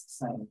matter. It's the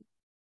same.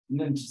 And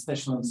then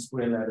interstitial and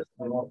square that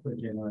a lot for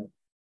generate.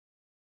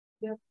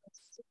 Yeah.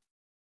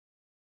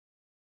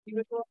 You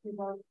were talking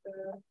about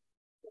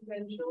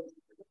potentials.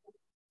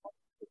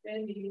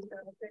 Then we use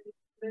that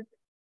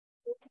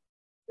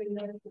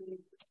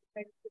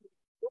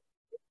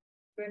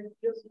but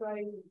just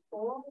trying to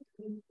form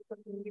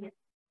something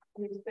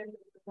we expect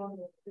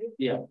the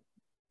Yeah,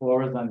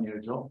 4 is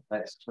unusual.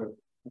 That's true.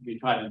 If you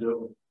try to do it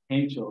with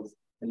potentials,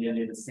 then you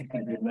need a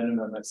secondary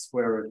minimum of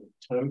square root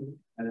of 2,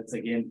 and it's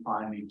again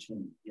finely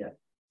tuned. Yeah.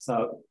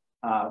 So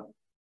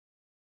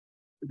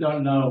we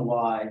don't know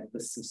why the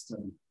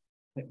system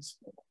picks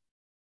 4.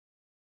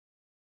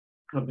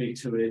 Could be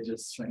 2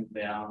 edges shrink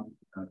down,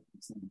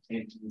 some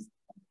tensions,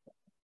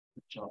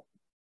 which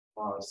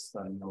are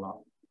studying a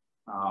lot.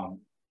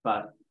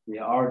 But the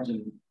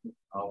origin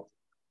of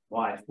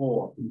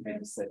Y4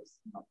 and 6.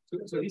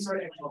 So these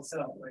are actual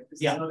cells, right?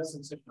 This Yeah. is not a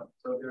syncytial.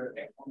 So they're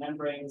actual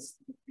membranes.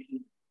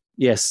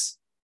 Yes.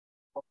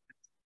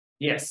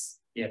 Yes.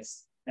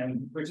 Yes.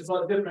 And Which is a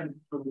lot different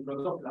from the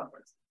Drosophila, for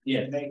instance.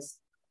 yeah, It makes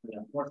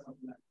more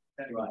something like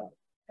that. right.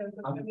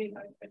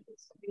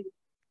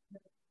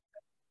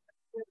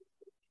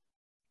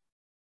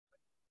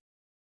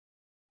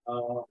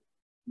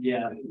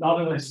 Yeah,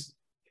 not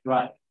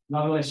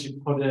unless you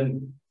put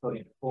in sort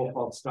of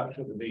 4-fold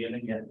structure at the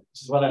beginning, yeah,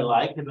 which is what I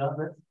like about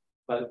it,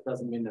 but it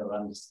doesn't mean they're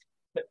understood.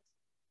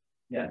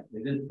 Yeah,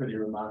 it is pretty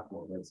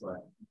remarkable. That's why.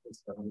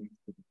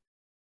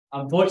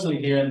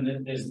 Unfortunately, here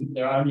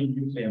there are only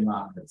nuclear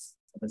markers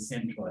of the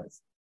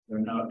centroids. There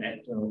are no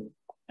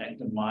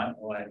active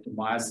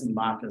myosin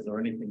markers or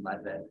anything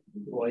like that,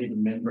 or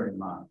even membrane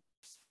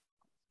markers.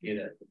 Get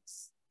it?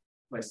 It's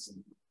a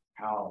question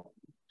how.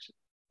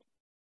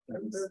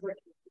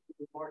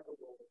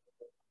 Remarkable.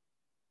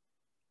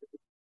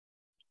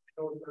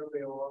 Shows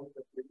early on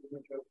that the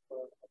image of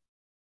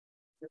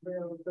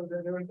so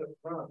they're in the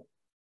front.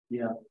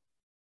 Yeah.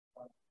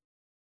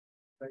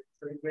 Like,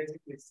 so you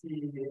basically see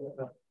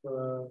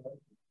the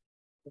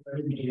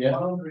Yeah.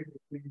 boundary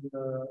between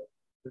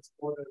this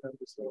order and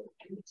this order.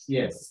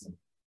 Yes,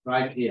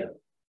 right here.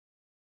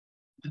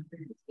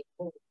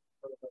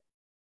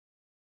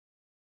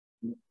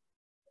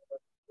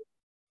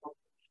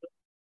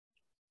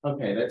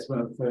 Okay, that's when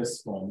it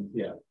first formed.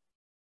 Yeah.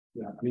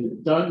 Yeah. I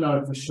mean, don't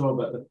know for sure,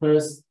 but the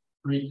first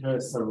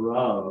precursor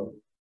row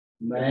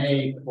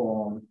may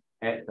form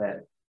at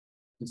that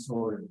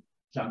disordered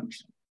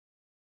junction.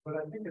 But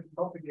I think it's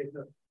propagated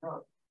at the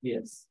front.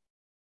 Yes.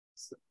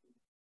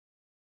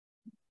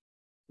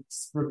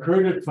 It's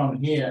recruited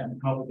from here and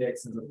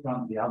propagates in the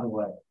front the other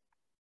way.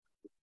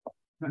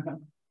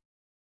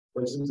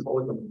 But it seems to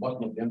always on the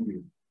bottom of the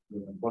embryo,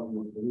 the bottom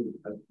of the root.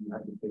 You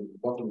have to take the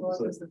bottom of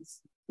the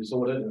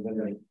disordered, and then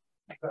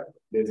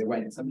they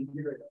went.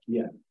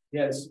 Yeah.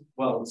 Yes,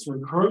 well, it's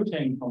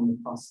recruiting from the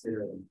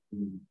posterior,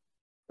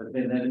 but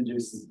then that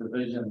induces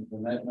division,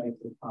 and that makes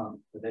the pump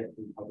that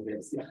actually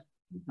propagates the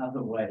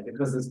other way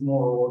because there's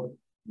more order.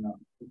 You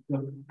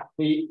know,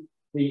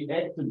 the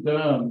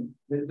ectoderm,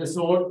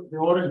 the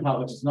order part,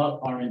 which is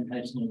not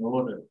orientationally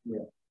ordered,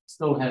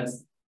 still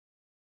has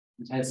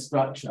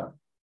structure.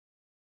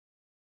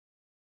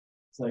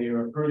 So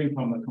you're recruiting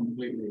from a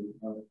completely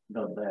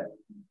of that.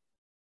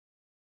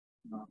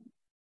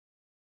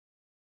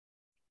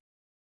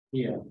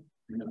 Here,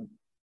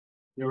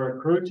 you're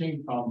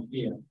recruiting from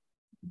here.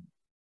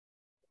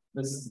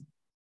 This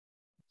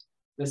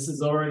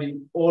is already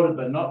ordered,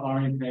 but not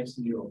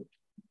orientationally ordered.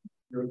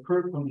 You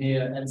recruit from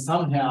here, and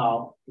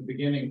somehow the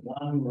beginning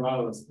one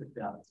row is picked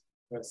out.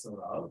 First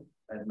row,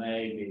 that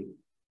may be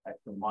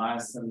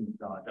actomyosin.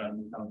 I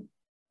don't know.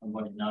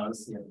 Somebody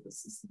knows here the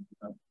system.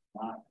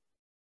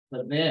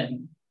 But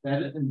then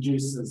that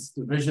induces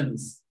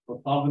divisions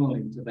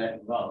orthogonally to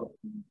that row,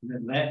 and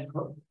then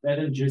that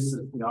induces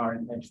the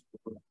orientation,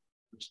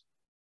 which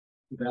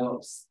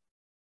develops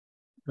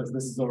because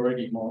this is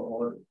already more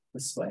ordered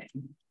this way.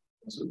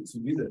 So these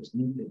are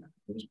nuclear.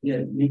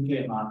 Yeah,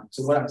 nuclear markers.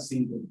 So what I've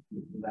seen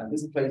that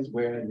this place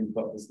where you've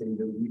got this thing,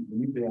 the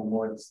nuclear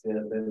moids,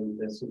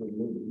 they're sort of a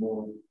little bit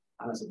more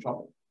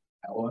anisotropic.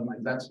 Or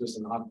that's just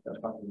an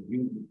artifact.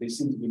 They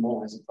seem to be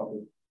more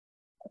isotropic.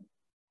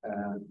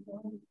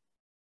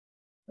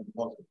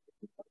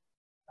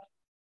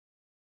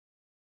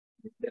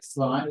 This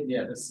slide,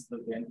 yeah, this is the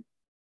thing.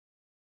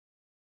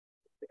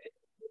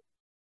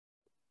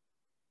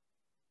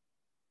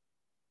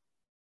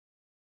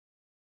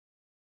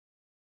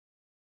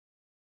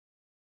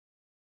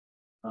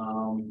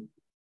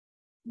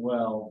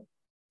 Well,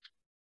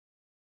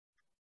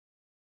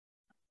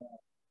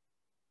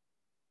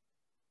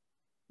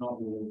 not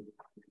really.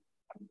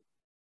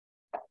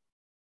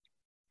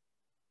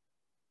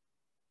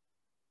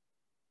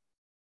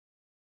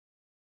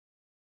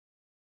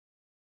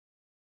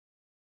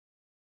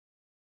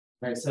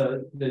 Okay,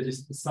 so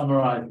just to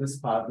summarize this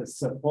part, this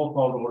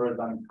fourfold order is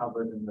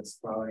uncovered in this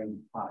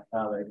growing part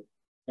of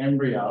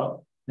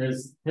embryo.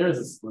 Here's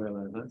a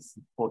spoiler, that's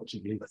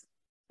Portuguese.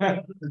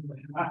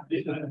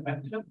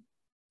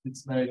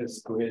 It's made of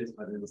squares,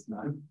 but it is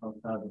not.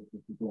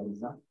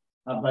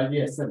 But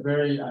yes, a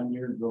very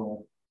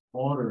unusual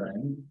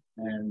ordering,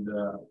 and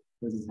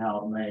this is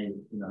how it may,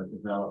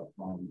 develop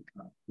from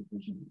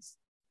divisions.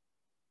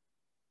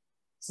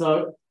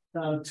 So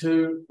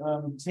to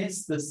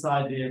test this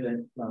idea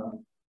that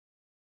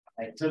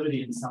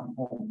activity in some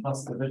form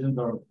plus divisions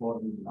are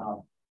important,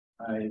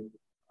 I've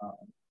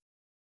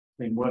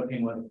been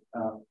working with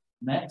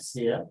Max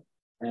here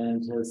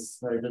and his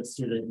very good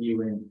student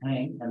Yuan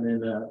Pang, and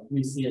then a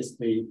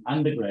UCSB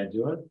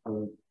undergraduate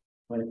who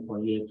went for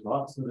a year to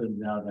Oxford and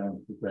now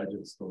going to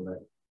graduate school at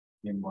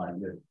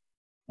NYU.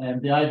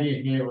 And the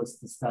idea here was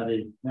to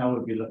study, now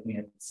we'll be looking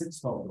at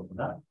six-fold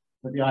order,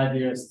 but the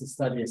idea is to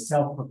study a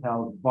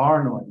self-propelled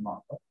Voronoi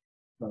model.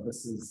 So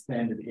this is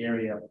standard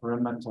area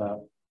perimeter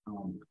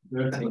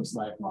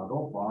vertex-like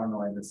model,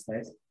 Voronoi in this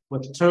case,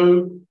 with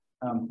two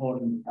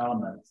important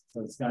elements.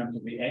 So it's going to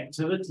be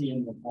activity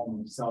in the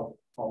form of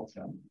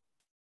self-propulsion,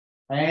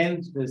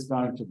 and there's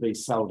going to be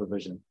cell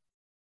division.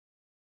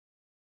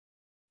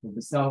 So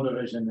the cell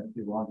division, if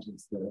you want,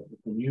 is the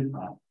new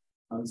part.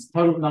 The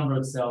total number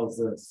of cells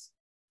is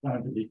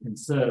going to be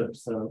conserved.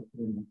 So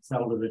in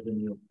cell division,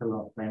 you'll kill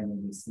off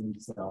randomly stem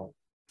cell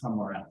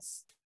somewhere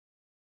else.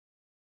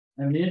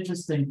 And the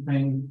interesting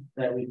thing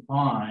that we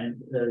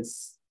find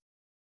is,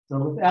 so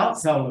without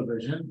cell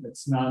division,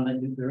 it's known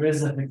that there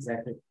is a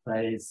hexatic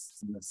phase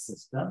in the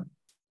system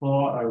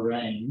for a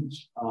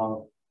range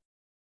of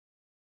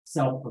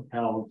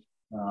self-propelled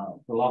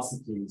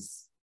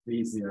velocities,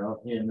 V0,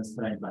 here in this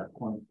range like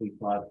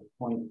 0.35 to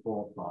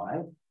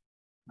 0.45.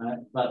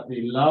 But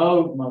the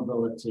low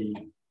mobility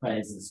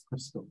phase is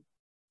crystal.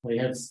 So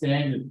you have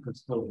standard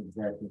crystal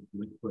hexatic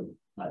liquid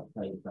type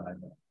phase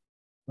diagram.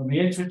 When we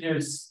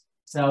introduce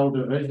cell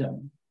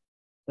division,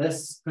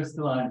 this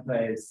crystalline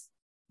phase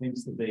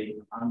seems to be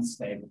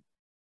unstable.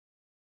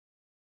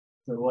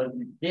 So what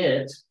you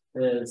get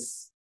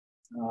is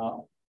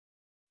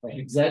a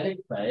hexatic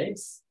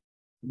phase,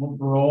 more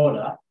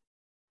broader,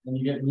 and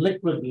you get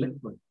liquid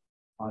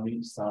on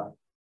each side.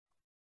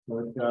 So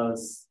it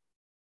goes,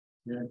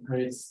 you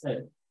increase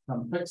at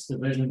some fixed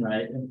division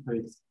rate,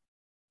 increase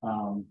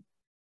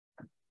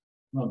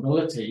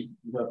mobility,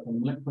 you go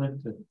from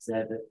liquid to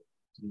hexatic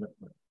to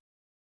liquid.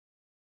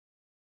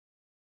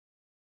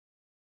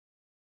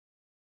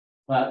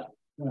 But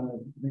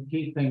the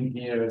key thing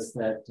here is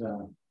that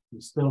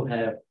you still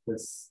have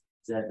this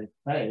hexatic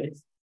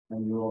phase,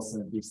 and you also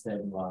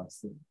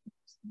destabilize it.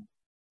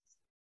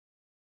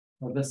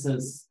 So this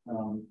is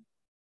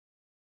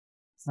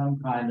some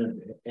kind of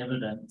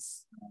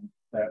evidence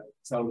that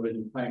cell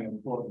division playing an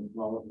important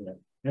role here.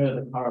 Here are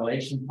the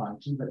correlation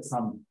functions at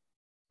some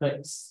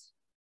fixed,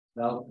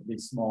 relatively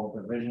small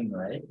division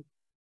rate.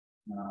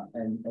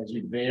 And as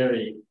you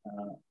vary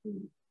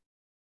the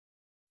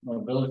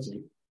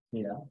mobility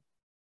here,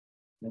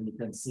 then you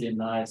can see a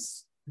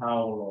nice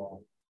power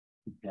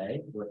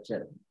decay, which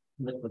at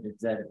liquid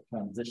hexatic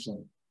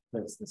transition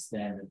fits the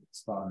standard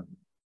exponent.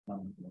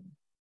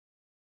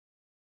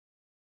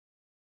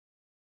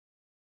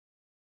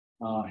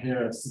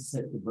 Here are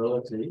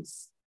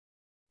susceptibilities.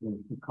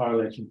 The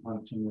correlation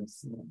function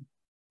is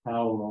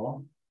power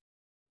law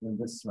in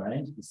this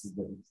range. This is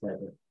the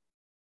hexatic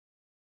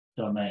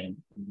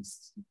domain in this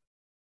system.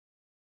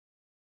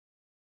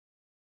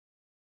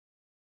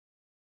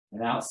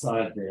 And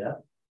outside there,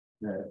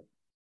 the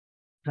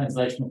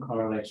translational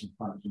correlation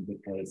function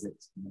decays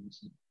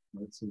exponentially.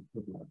 It's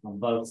equivalent on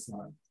both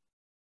sides.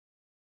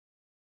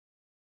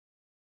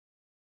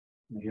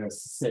 And here are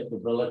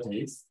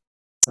susceptibilities.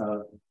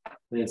 So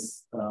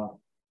there's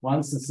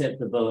one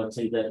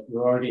susceptibility that you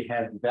already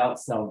have without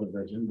cell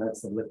division,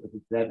 that's the liquid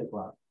hexatic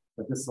one.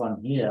 But this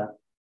one here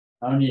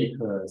only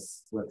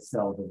occurs with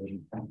cell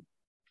division.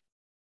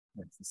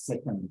 That's the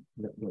second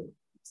liquid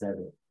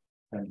hexatic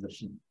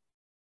transition.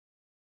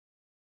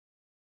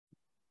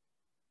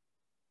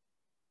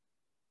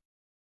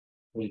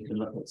 We can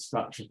look at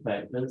structure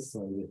factors.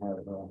 So you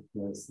have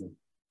there's the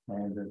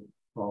standard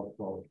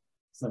 12-fold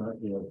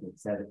symmetry of the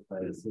hexatic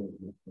phase.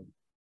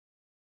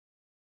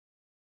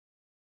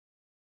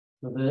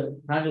 So the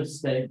kind of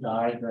state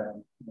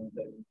diagram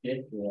that we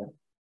get here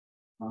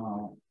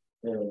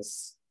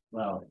is,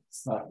 well,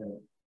 it's like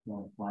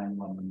we'll find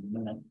one in a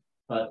minute,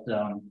 but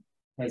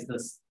has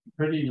this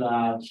pretty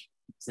large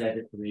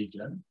hexatic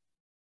region.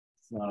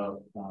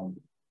 So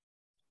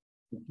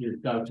if you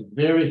go to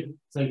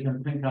so you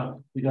can think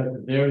of, you go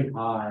to very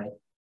high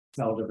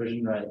cell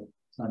division rate,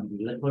 it's going to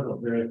be liquid, or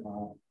very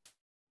high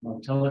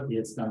motility,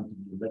 it's going to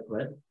be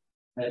liquid.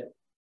 If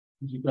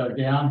you go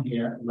down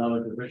here,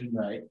 lower division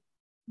rate,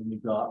 and you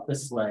go up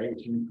this way,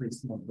 as you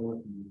increase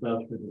mobility, you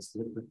go through this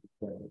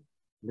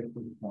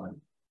liquid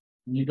point.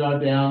 And you go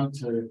down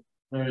to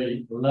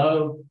very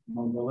low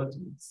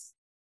mobilities.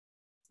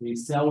 The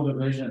cell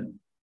division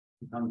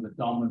becomes a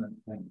dominant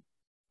thing.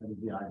 That is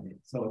the idea.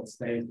 So it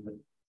stays with.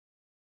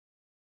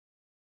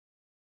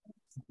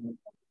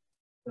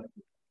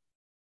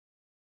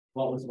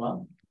 What was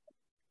one?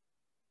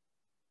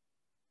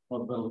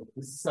 Well,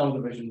 the cell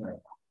division rate.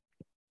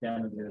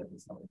 Down to the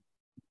cell.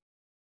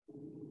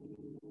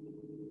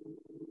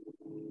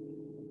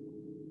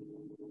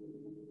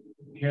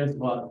 Here's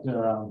what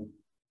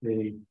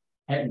the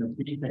pattern of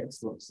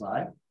defects looks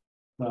like.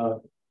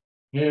 So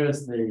here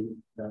is the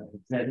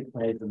hexatic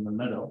phase in the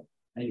middle,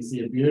 and you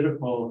see a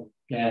beautiful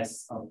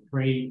gas of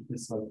 3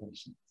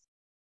 dislocations.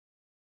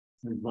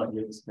 This is what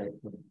you expect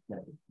for the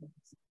gaseous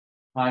phase.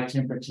 High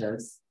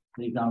temperatures,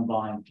 these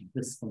unbind to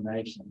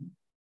disformation,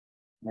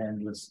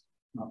 and this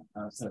not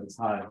so it's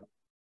high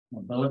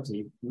mobility.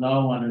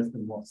 Low one is the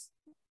most.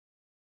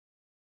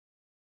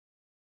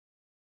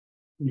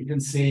 You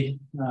can see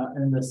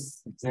in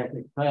this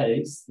exotic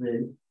phase,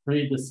 the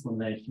 3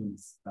 disformations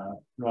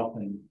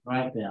dropping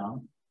right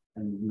down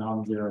and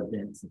non-zero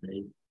density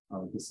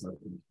of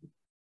dislocation.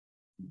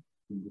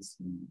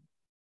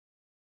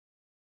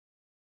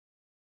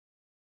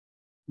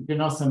 You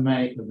can also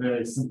make a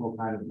very simple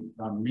kind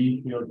of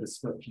mean field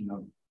description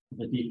of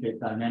the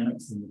defect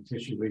dynamics in the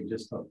tissue. We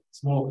just got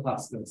small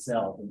cluster of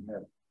cells and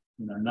have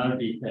no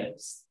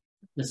defects,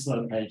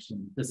 dislocation,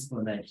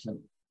 disformation.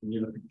 When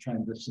you look at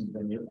transitions,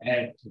 then you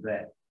add to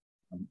that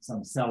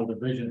some cell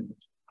division,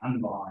 which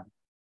unbind.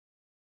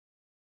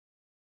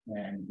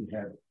 And you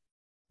have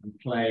and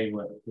play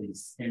with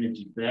these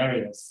energy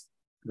barriers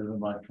driven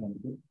by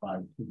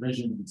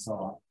division and so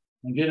on,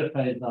 and get a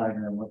phase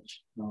diagram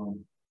which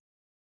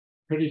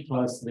pretty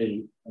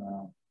closely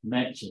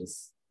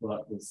matches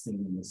what we've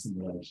seen in the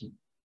simulation.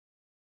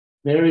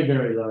 Very,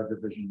 very low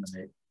division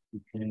rate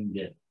you can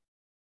get.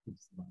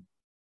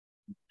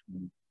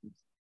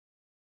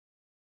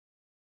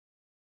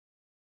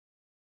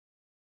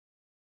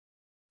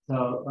 So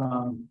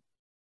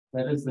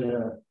that is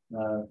the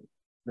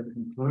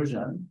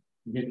conclusion.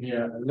 You get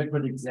here a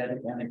liquid exotic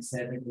and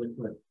exotic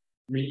liquid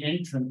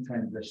re-entrant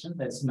transition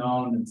that's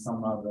known in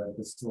some other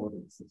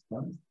disordered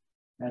systems.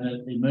 And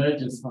it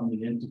emerges from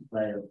the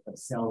interplay of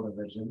cell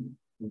division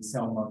and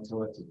cell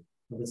motility.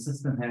 So the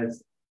system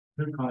has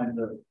 2 kinds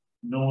of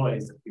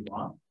noise, if you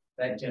want,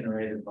 that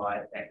generated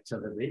by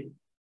activity,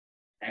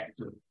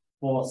 active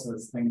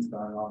forces, things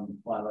going on in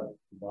the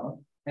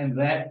phylum, and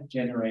that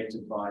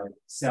generated by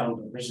cell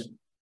division.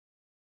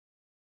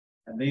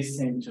 And these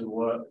seem to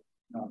work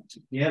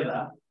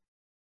together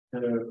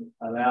to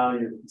allow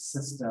your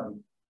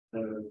system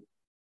to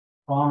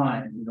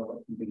find,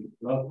 what can be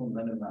local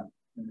minima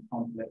in the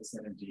complex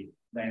energy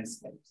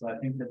landscape. So I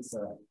think that's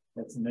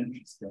an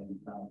interesting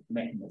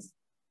mechanism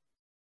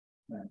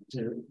to,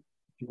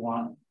 if you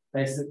want,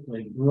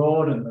 basically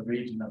broaden the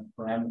region of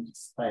parameter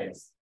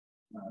space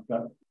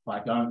by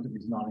going to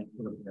these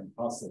non-equilibrium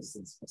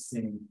processes for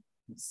seeing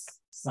this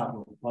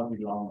subtle, probably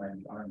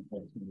long-range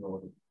orientation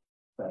ordered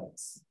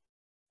space.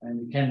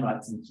 And you can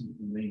write some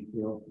mean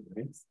field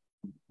theories,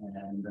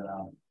 and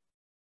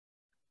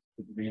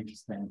it would be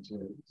interesting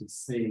to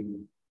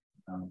see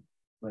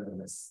whether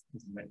this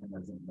is a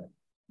mechanism that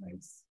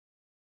makes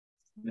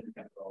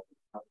significant role in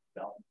how to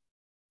develop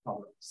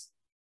problems.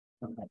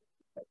 Okay,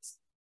 thanks.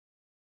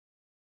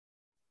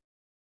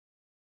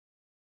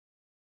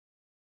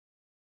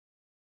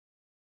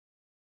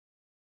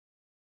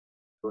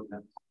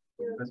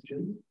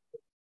 Question?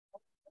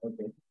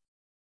 Okay.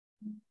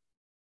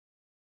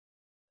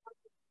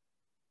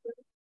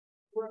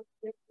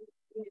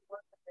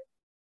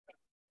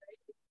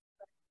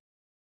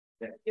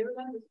 You will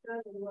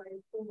understand why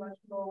it's so much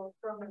more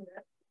prominent.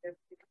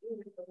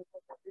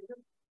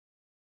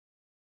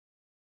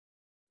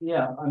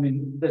 Yeah, I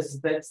mean, that's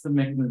the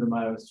mechanism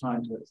I was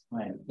trying to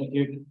explain. If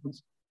you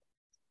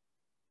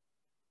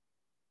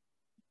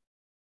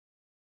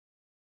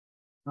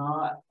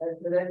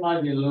that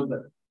might be a little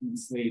bit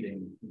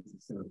misleading to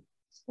sort of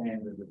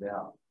standard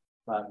about,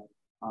 but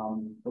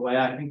the way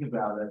I think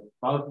about it,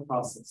 both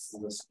processes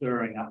are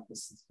stirring up the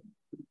system.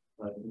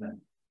 So,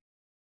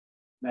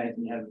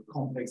 imagine you have a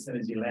complex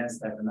energy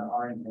landscape and the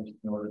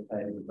orientation order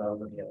table is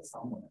over here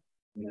somewhere.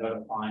 You've got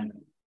to find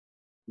it.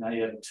 Now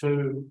you have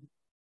 2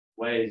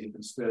 ways you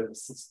can stir the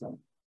system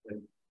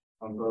with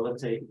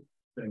mobility,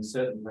 doing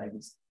certain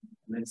things,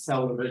 and then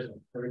cell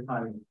division. Every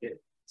time you get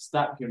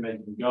stuck, you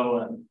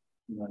go in,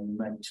 you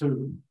make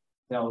 2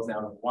 cells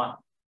out of 1.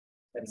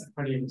 That's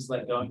pretty much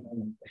like going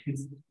on.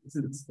 It's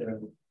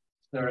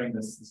stirring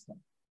the system.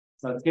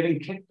 So it's getting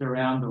kicked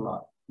around a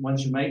lot.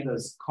 Once you make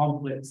those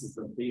complexes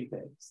of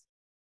defects,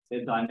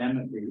 they're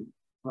dynamically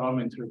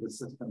roaming through the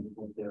system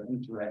because they're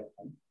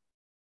interacting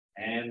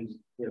and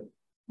with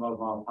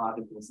mobile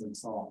particles and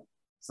so on.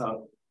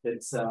 So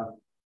it's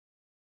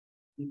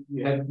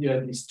you have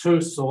these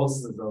 2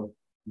 sources of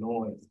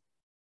noise.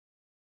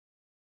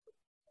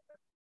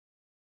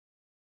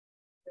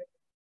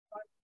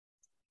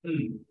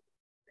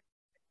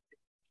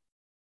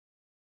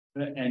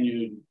 And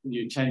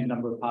you change the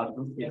number of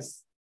particles.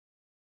 Yes.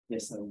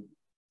 Yes.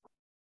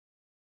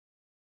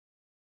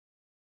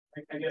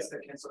 I guess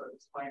that can sort of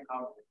explain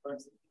how, for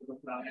instance, you look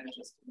about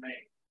energies to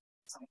make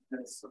something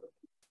that's sort of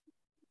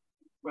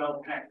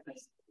well packed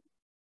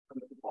for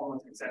the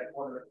performance exact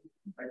order,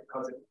 right?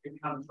 Because it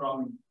comes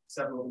from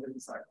several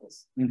different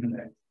cycles.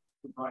 That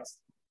comprise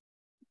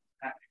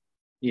packing.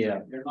 Yeah.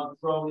 They're not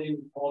thrown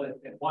in all at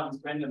once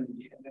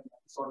randomly and then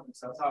sort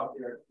themselves out.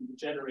 They're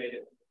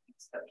generated in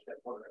step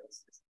order.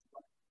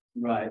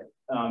 Right.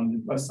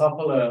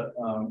 Drosophila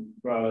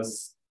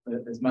grows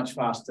is much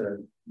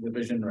faster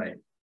division rate.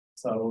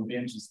 So it would be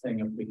interesting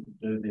if we could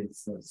do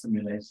these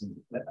simulations,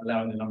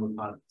 allowing the number of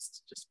particles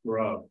to just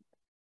grow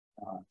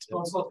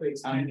Also to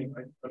expanding,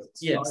 right? Because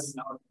it's yes. starting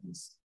out in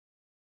this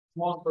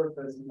small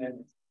surface and then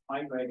it's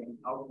migrating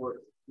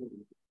outwards to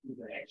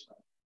the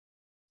actual.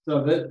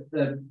 So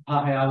the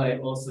Paheale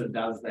also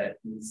does that.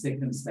 In the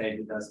second stage,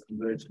 it does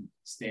convergent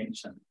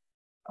extension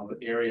of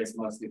areas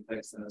mostly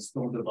fixed and it's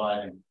still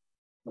dividing.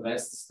 So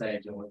that's the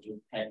stage in which it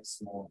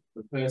packs more.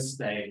 The first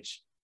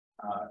stage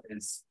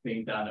is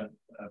being done at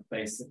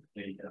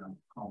basically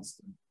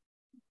constant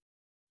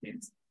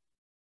density.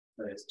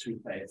 So there's two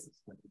phases.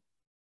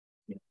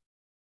 Yeah.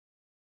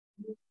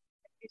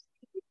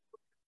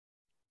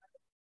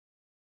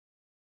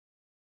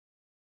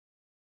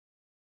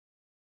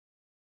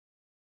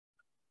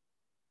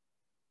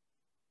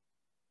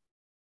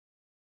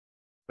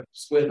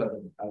 Square,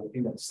 I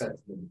think that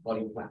sets the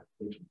body plan.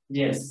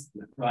 Yes,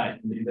 right.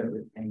 Leave that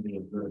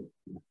rectangular verb.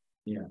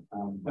 Yeah.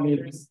 I mean,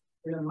 there's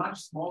in a much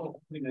smaller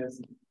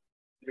organism,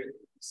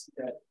 there's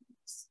that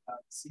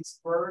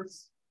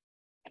C-spurs.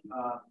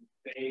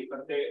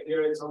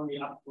 There is only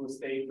up to a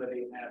stage where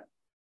they have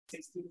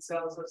 16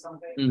 cells or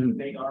something. Mm-hmm.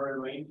 They are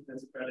arranged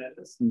as a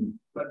lattice,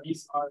 but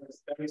these are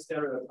very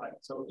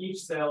stereotyped. So each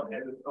cell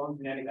has its own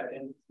genetic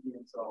identity,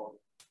 and so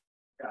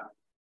yeah.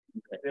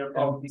 There are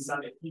probably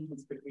some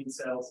adhesions between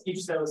cells.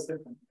 Each cell is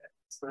different.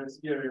 Whereas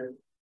here,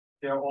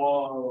 they're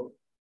all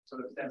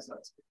sort of stem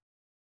cells.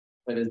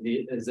 But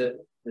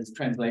is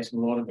translation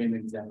order being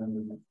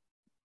examined?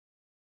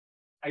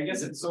 I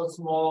guess it's so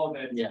small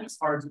that it's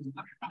hard to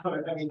talk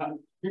about. I mean,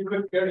 you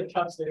could barely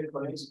touch the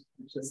explanation.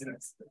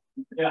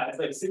 Yeah, it's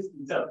like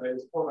 16 cells, right?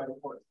 It's 4 by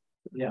 4.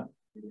 Yeah.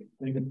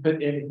 You can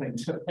fit anything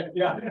to it.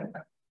 Yeah.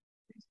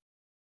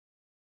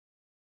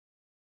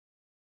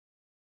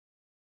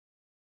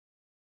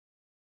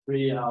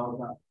 3 hours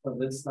after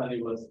this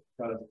study was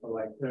for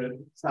like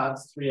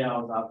starts 3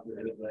 hours after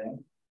the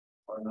exam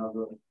or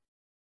another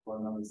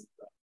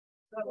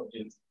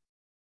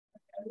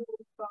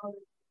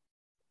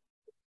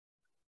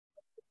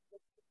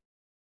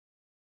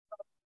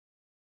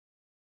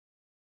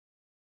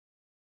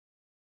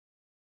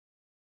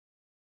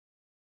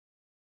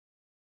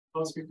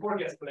Those before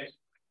the explanation.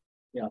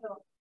 Yeah.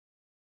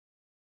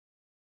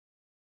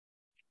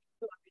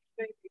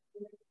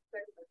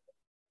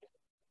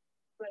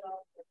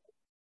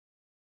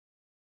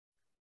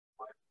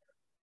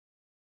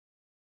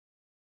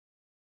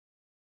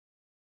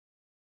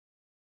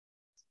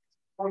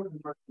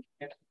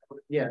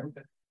 Yeah. I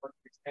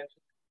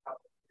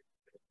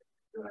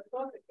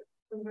thought it was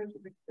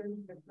conversion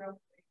extension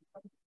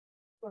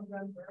from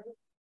member.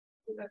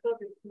 I thought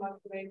it's much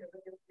later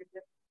than you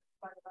get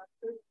final.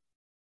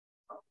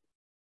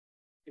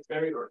 It's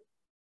very early.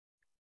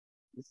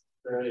 It's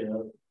very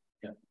early.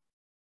 Yeah.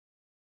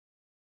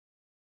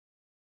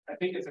 I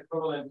think it's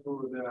equivalent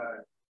to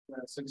the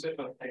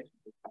successful patient.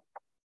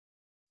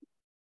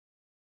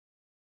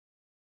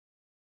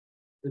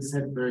 This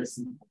had very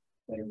simple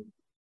thing.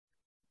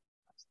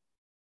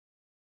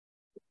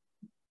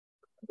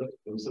 It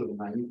was sort of a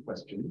naive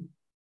question.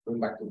 Going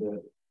back to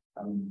the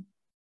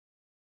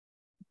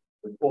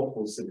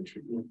orthogonal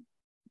symmetry.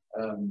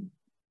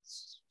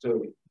 So,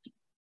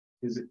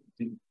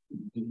 did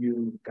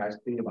you guys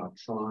think about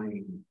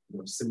trying,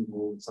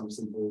 some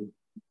simple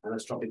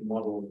anisotropic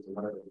models or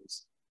whatever it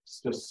is?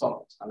 Just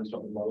soft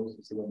anisotropic models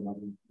to see whether or not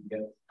you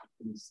get.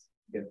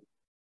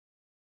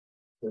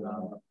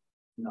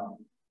 No.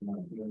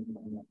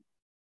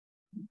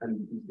 And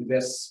is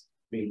this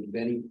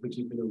any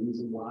particular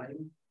reason why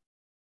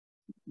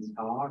it's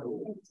hard,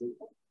 or is it?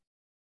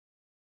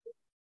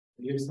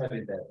 You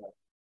studied that.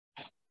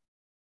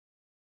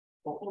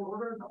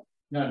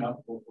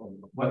 No.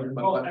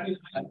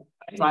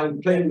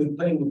 I'm playing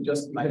with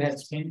just like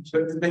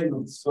playing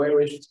with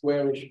squarish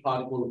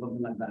particles or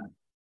something like that.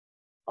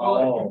 Well,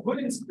 if you put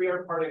in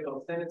square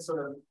particles, then it's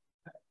sort of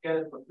get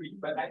it for free.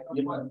 But I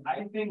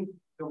think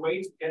the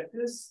way to get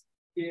this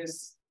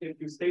is if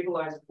you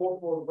stabilize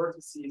four-fold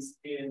vertices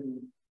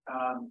in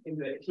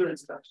the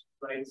clearance structure,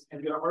 right?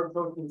 And there are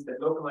proteins that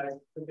localize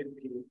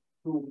specifically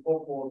to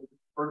four-fold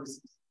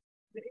vertices.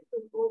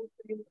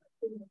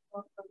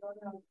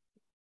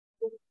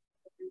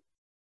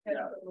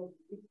 Yeah.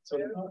 So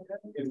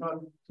it's not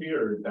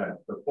clear that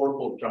the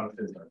four-fold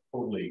junctions are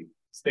totally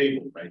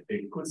stable, right?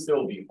 They could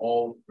still be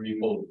all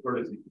three-fold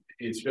vertices.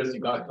 It's just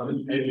you got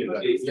some edges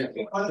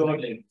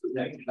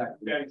that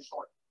very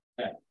short.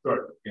 Yeah,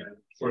 short. Yeah,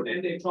 short.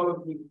 And they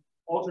probably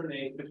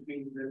alternate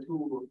between the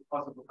two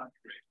possible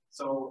configurations.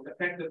 So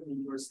effectively,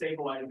 you're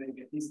stabilizing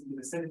at least in the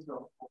vicinity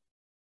of.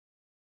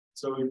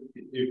 So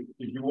if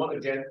you want to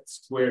get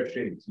square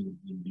shapes in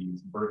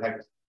these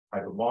vertex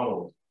type of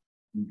models,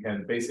 you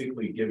can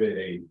basically give it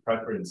a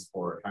preference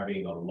for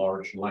having a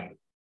large length.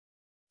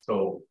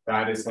 So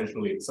that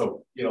essentially,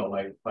 so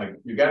like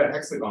you get a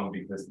hexagon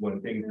because when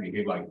things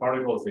behave like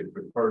particles, they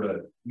prefer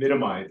to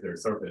minimize their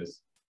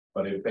surface.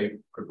 But if they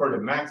prefer to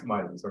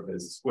maximize the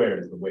surface, square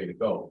is the way to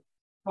go.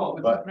 Oh,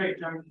 but great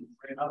junctions,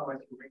 right? Otherwise,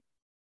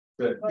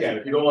 yeah,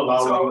 if you don't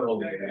allow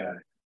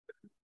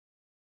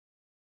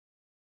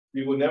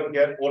you will never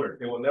get order.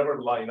 They will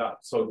never line up.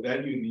 So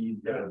then you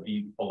need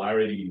the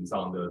polarities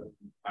on the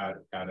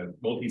at a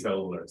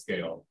multicellular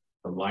scale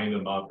to line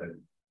them up and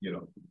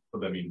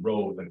put them in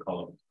rows and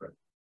columns. Right?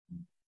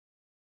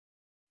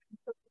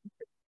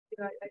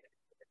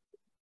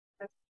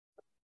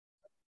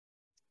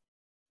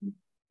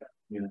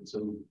 Yeah.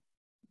 So,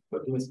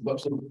 but you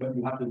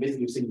have to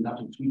basically say you have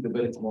to tweak the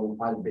bits more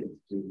 5 bits.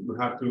 You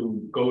have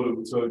to go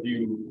to, so if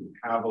you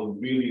have a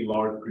really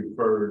large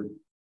preferred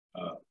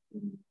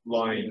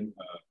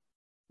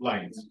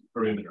lines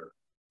perimeter,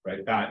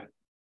 right?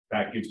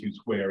 That gives you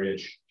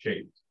square-ish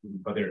shapes,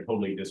 but they're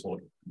totally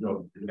disordered.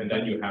 And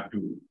then you have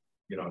to,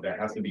 there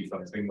has to be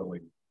some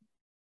signaling.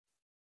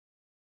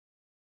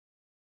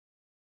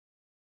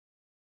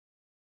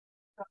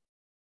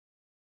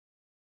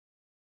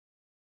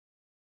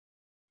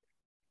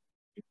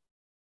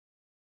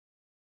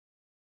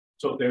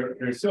 So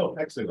they're still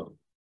hexagon.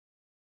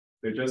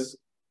 They're just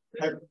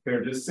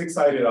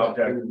 6-sided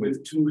objects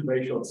with two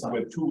very short sides.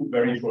 With two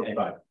very short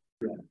sides.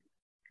 Yeah.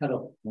 Kind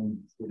of.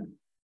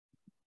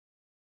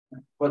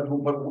 But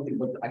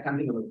I can't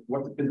think of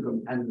what the physical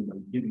mechanism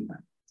of giving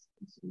that.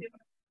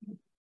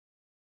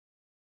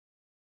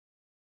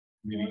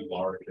 Really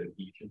large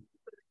adhesion.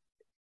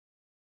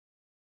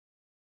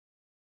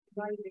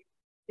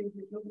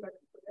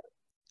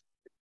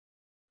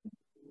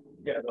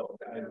 Yeah, no,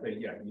 I'd say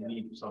you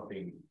need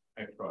something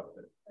extra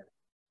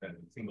than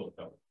single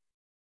cell.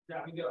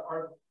 Yeah, we get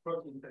our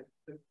protein that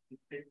is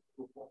big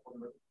to form.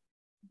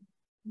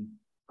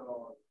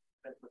 So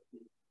that would be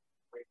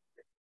great.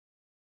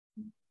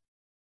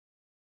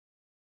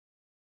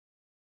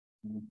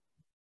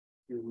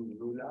 You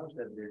rule out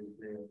that there is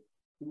a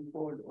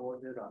twofold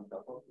order on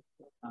top of it.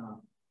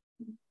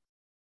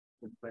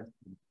 Good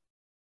question.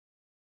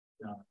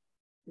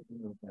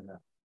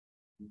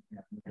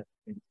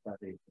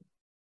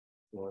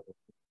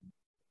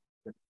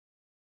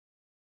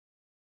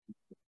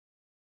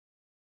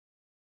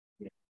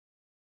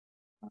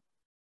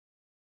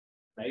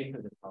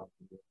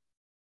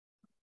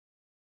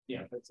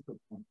 Yeah, that's a good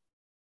point.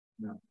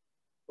 No,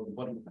 but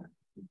what is that?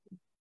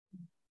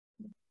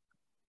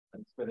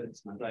 But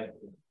it's not right.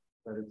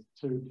 But it's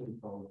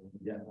twofold.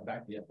 Yeah,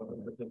 back. Yeah, but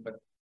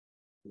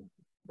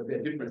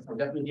they're different.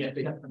 Definitely, yeah,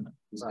 they have them.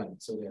 Right.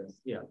 So there's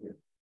yeah.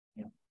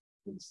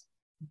 It's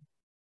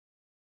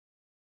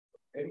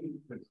any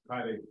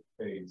kinetic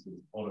phase is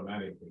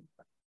automatically.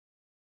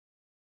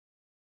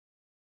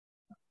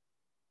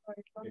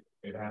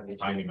 It has a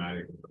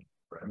kinematic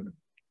parameter.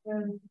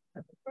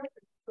 That's a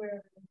perfect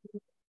square.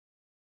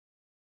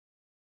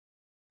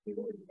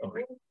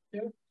 Okay.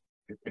 Yeah.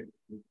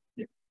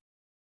 Yeah.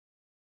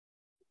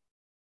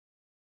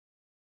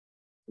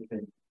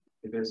 okay.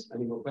 If there's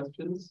any more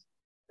questions,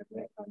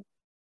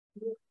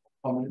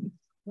 comments.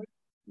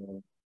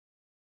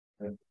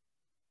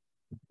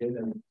 Okay,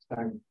 then it's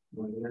time.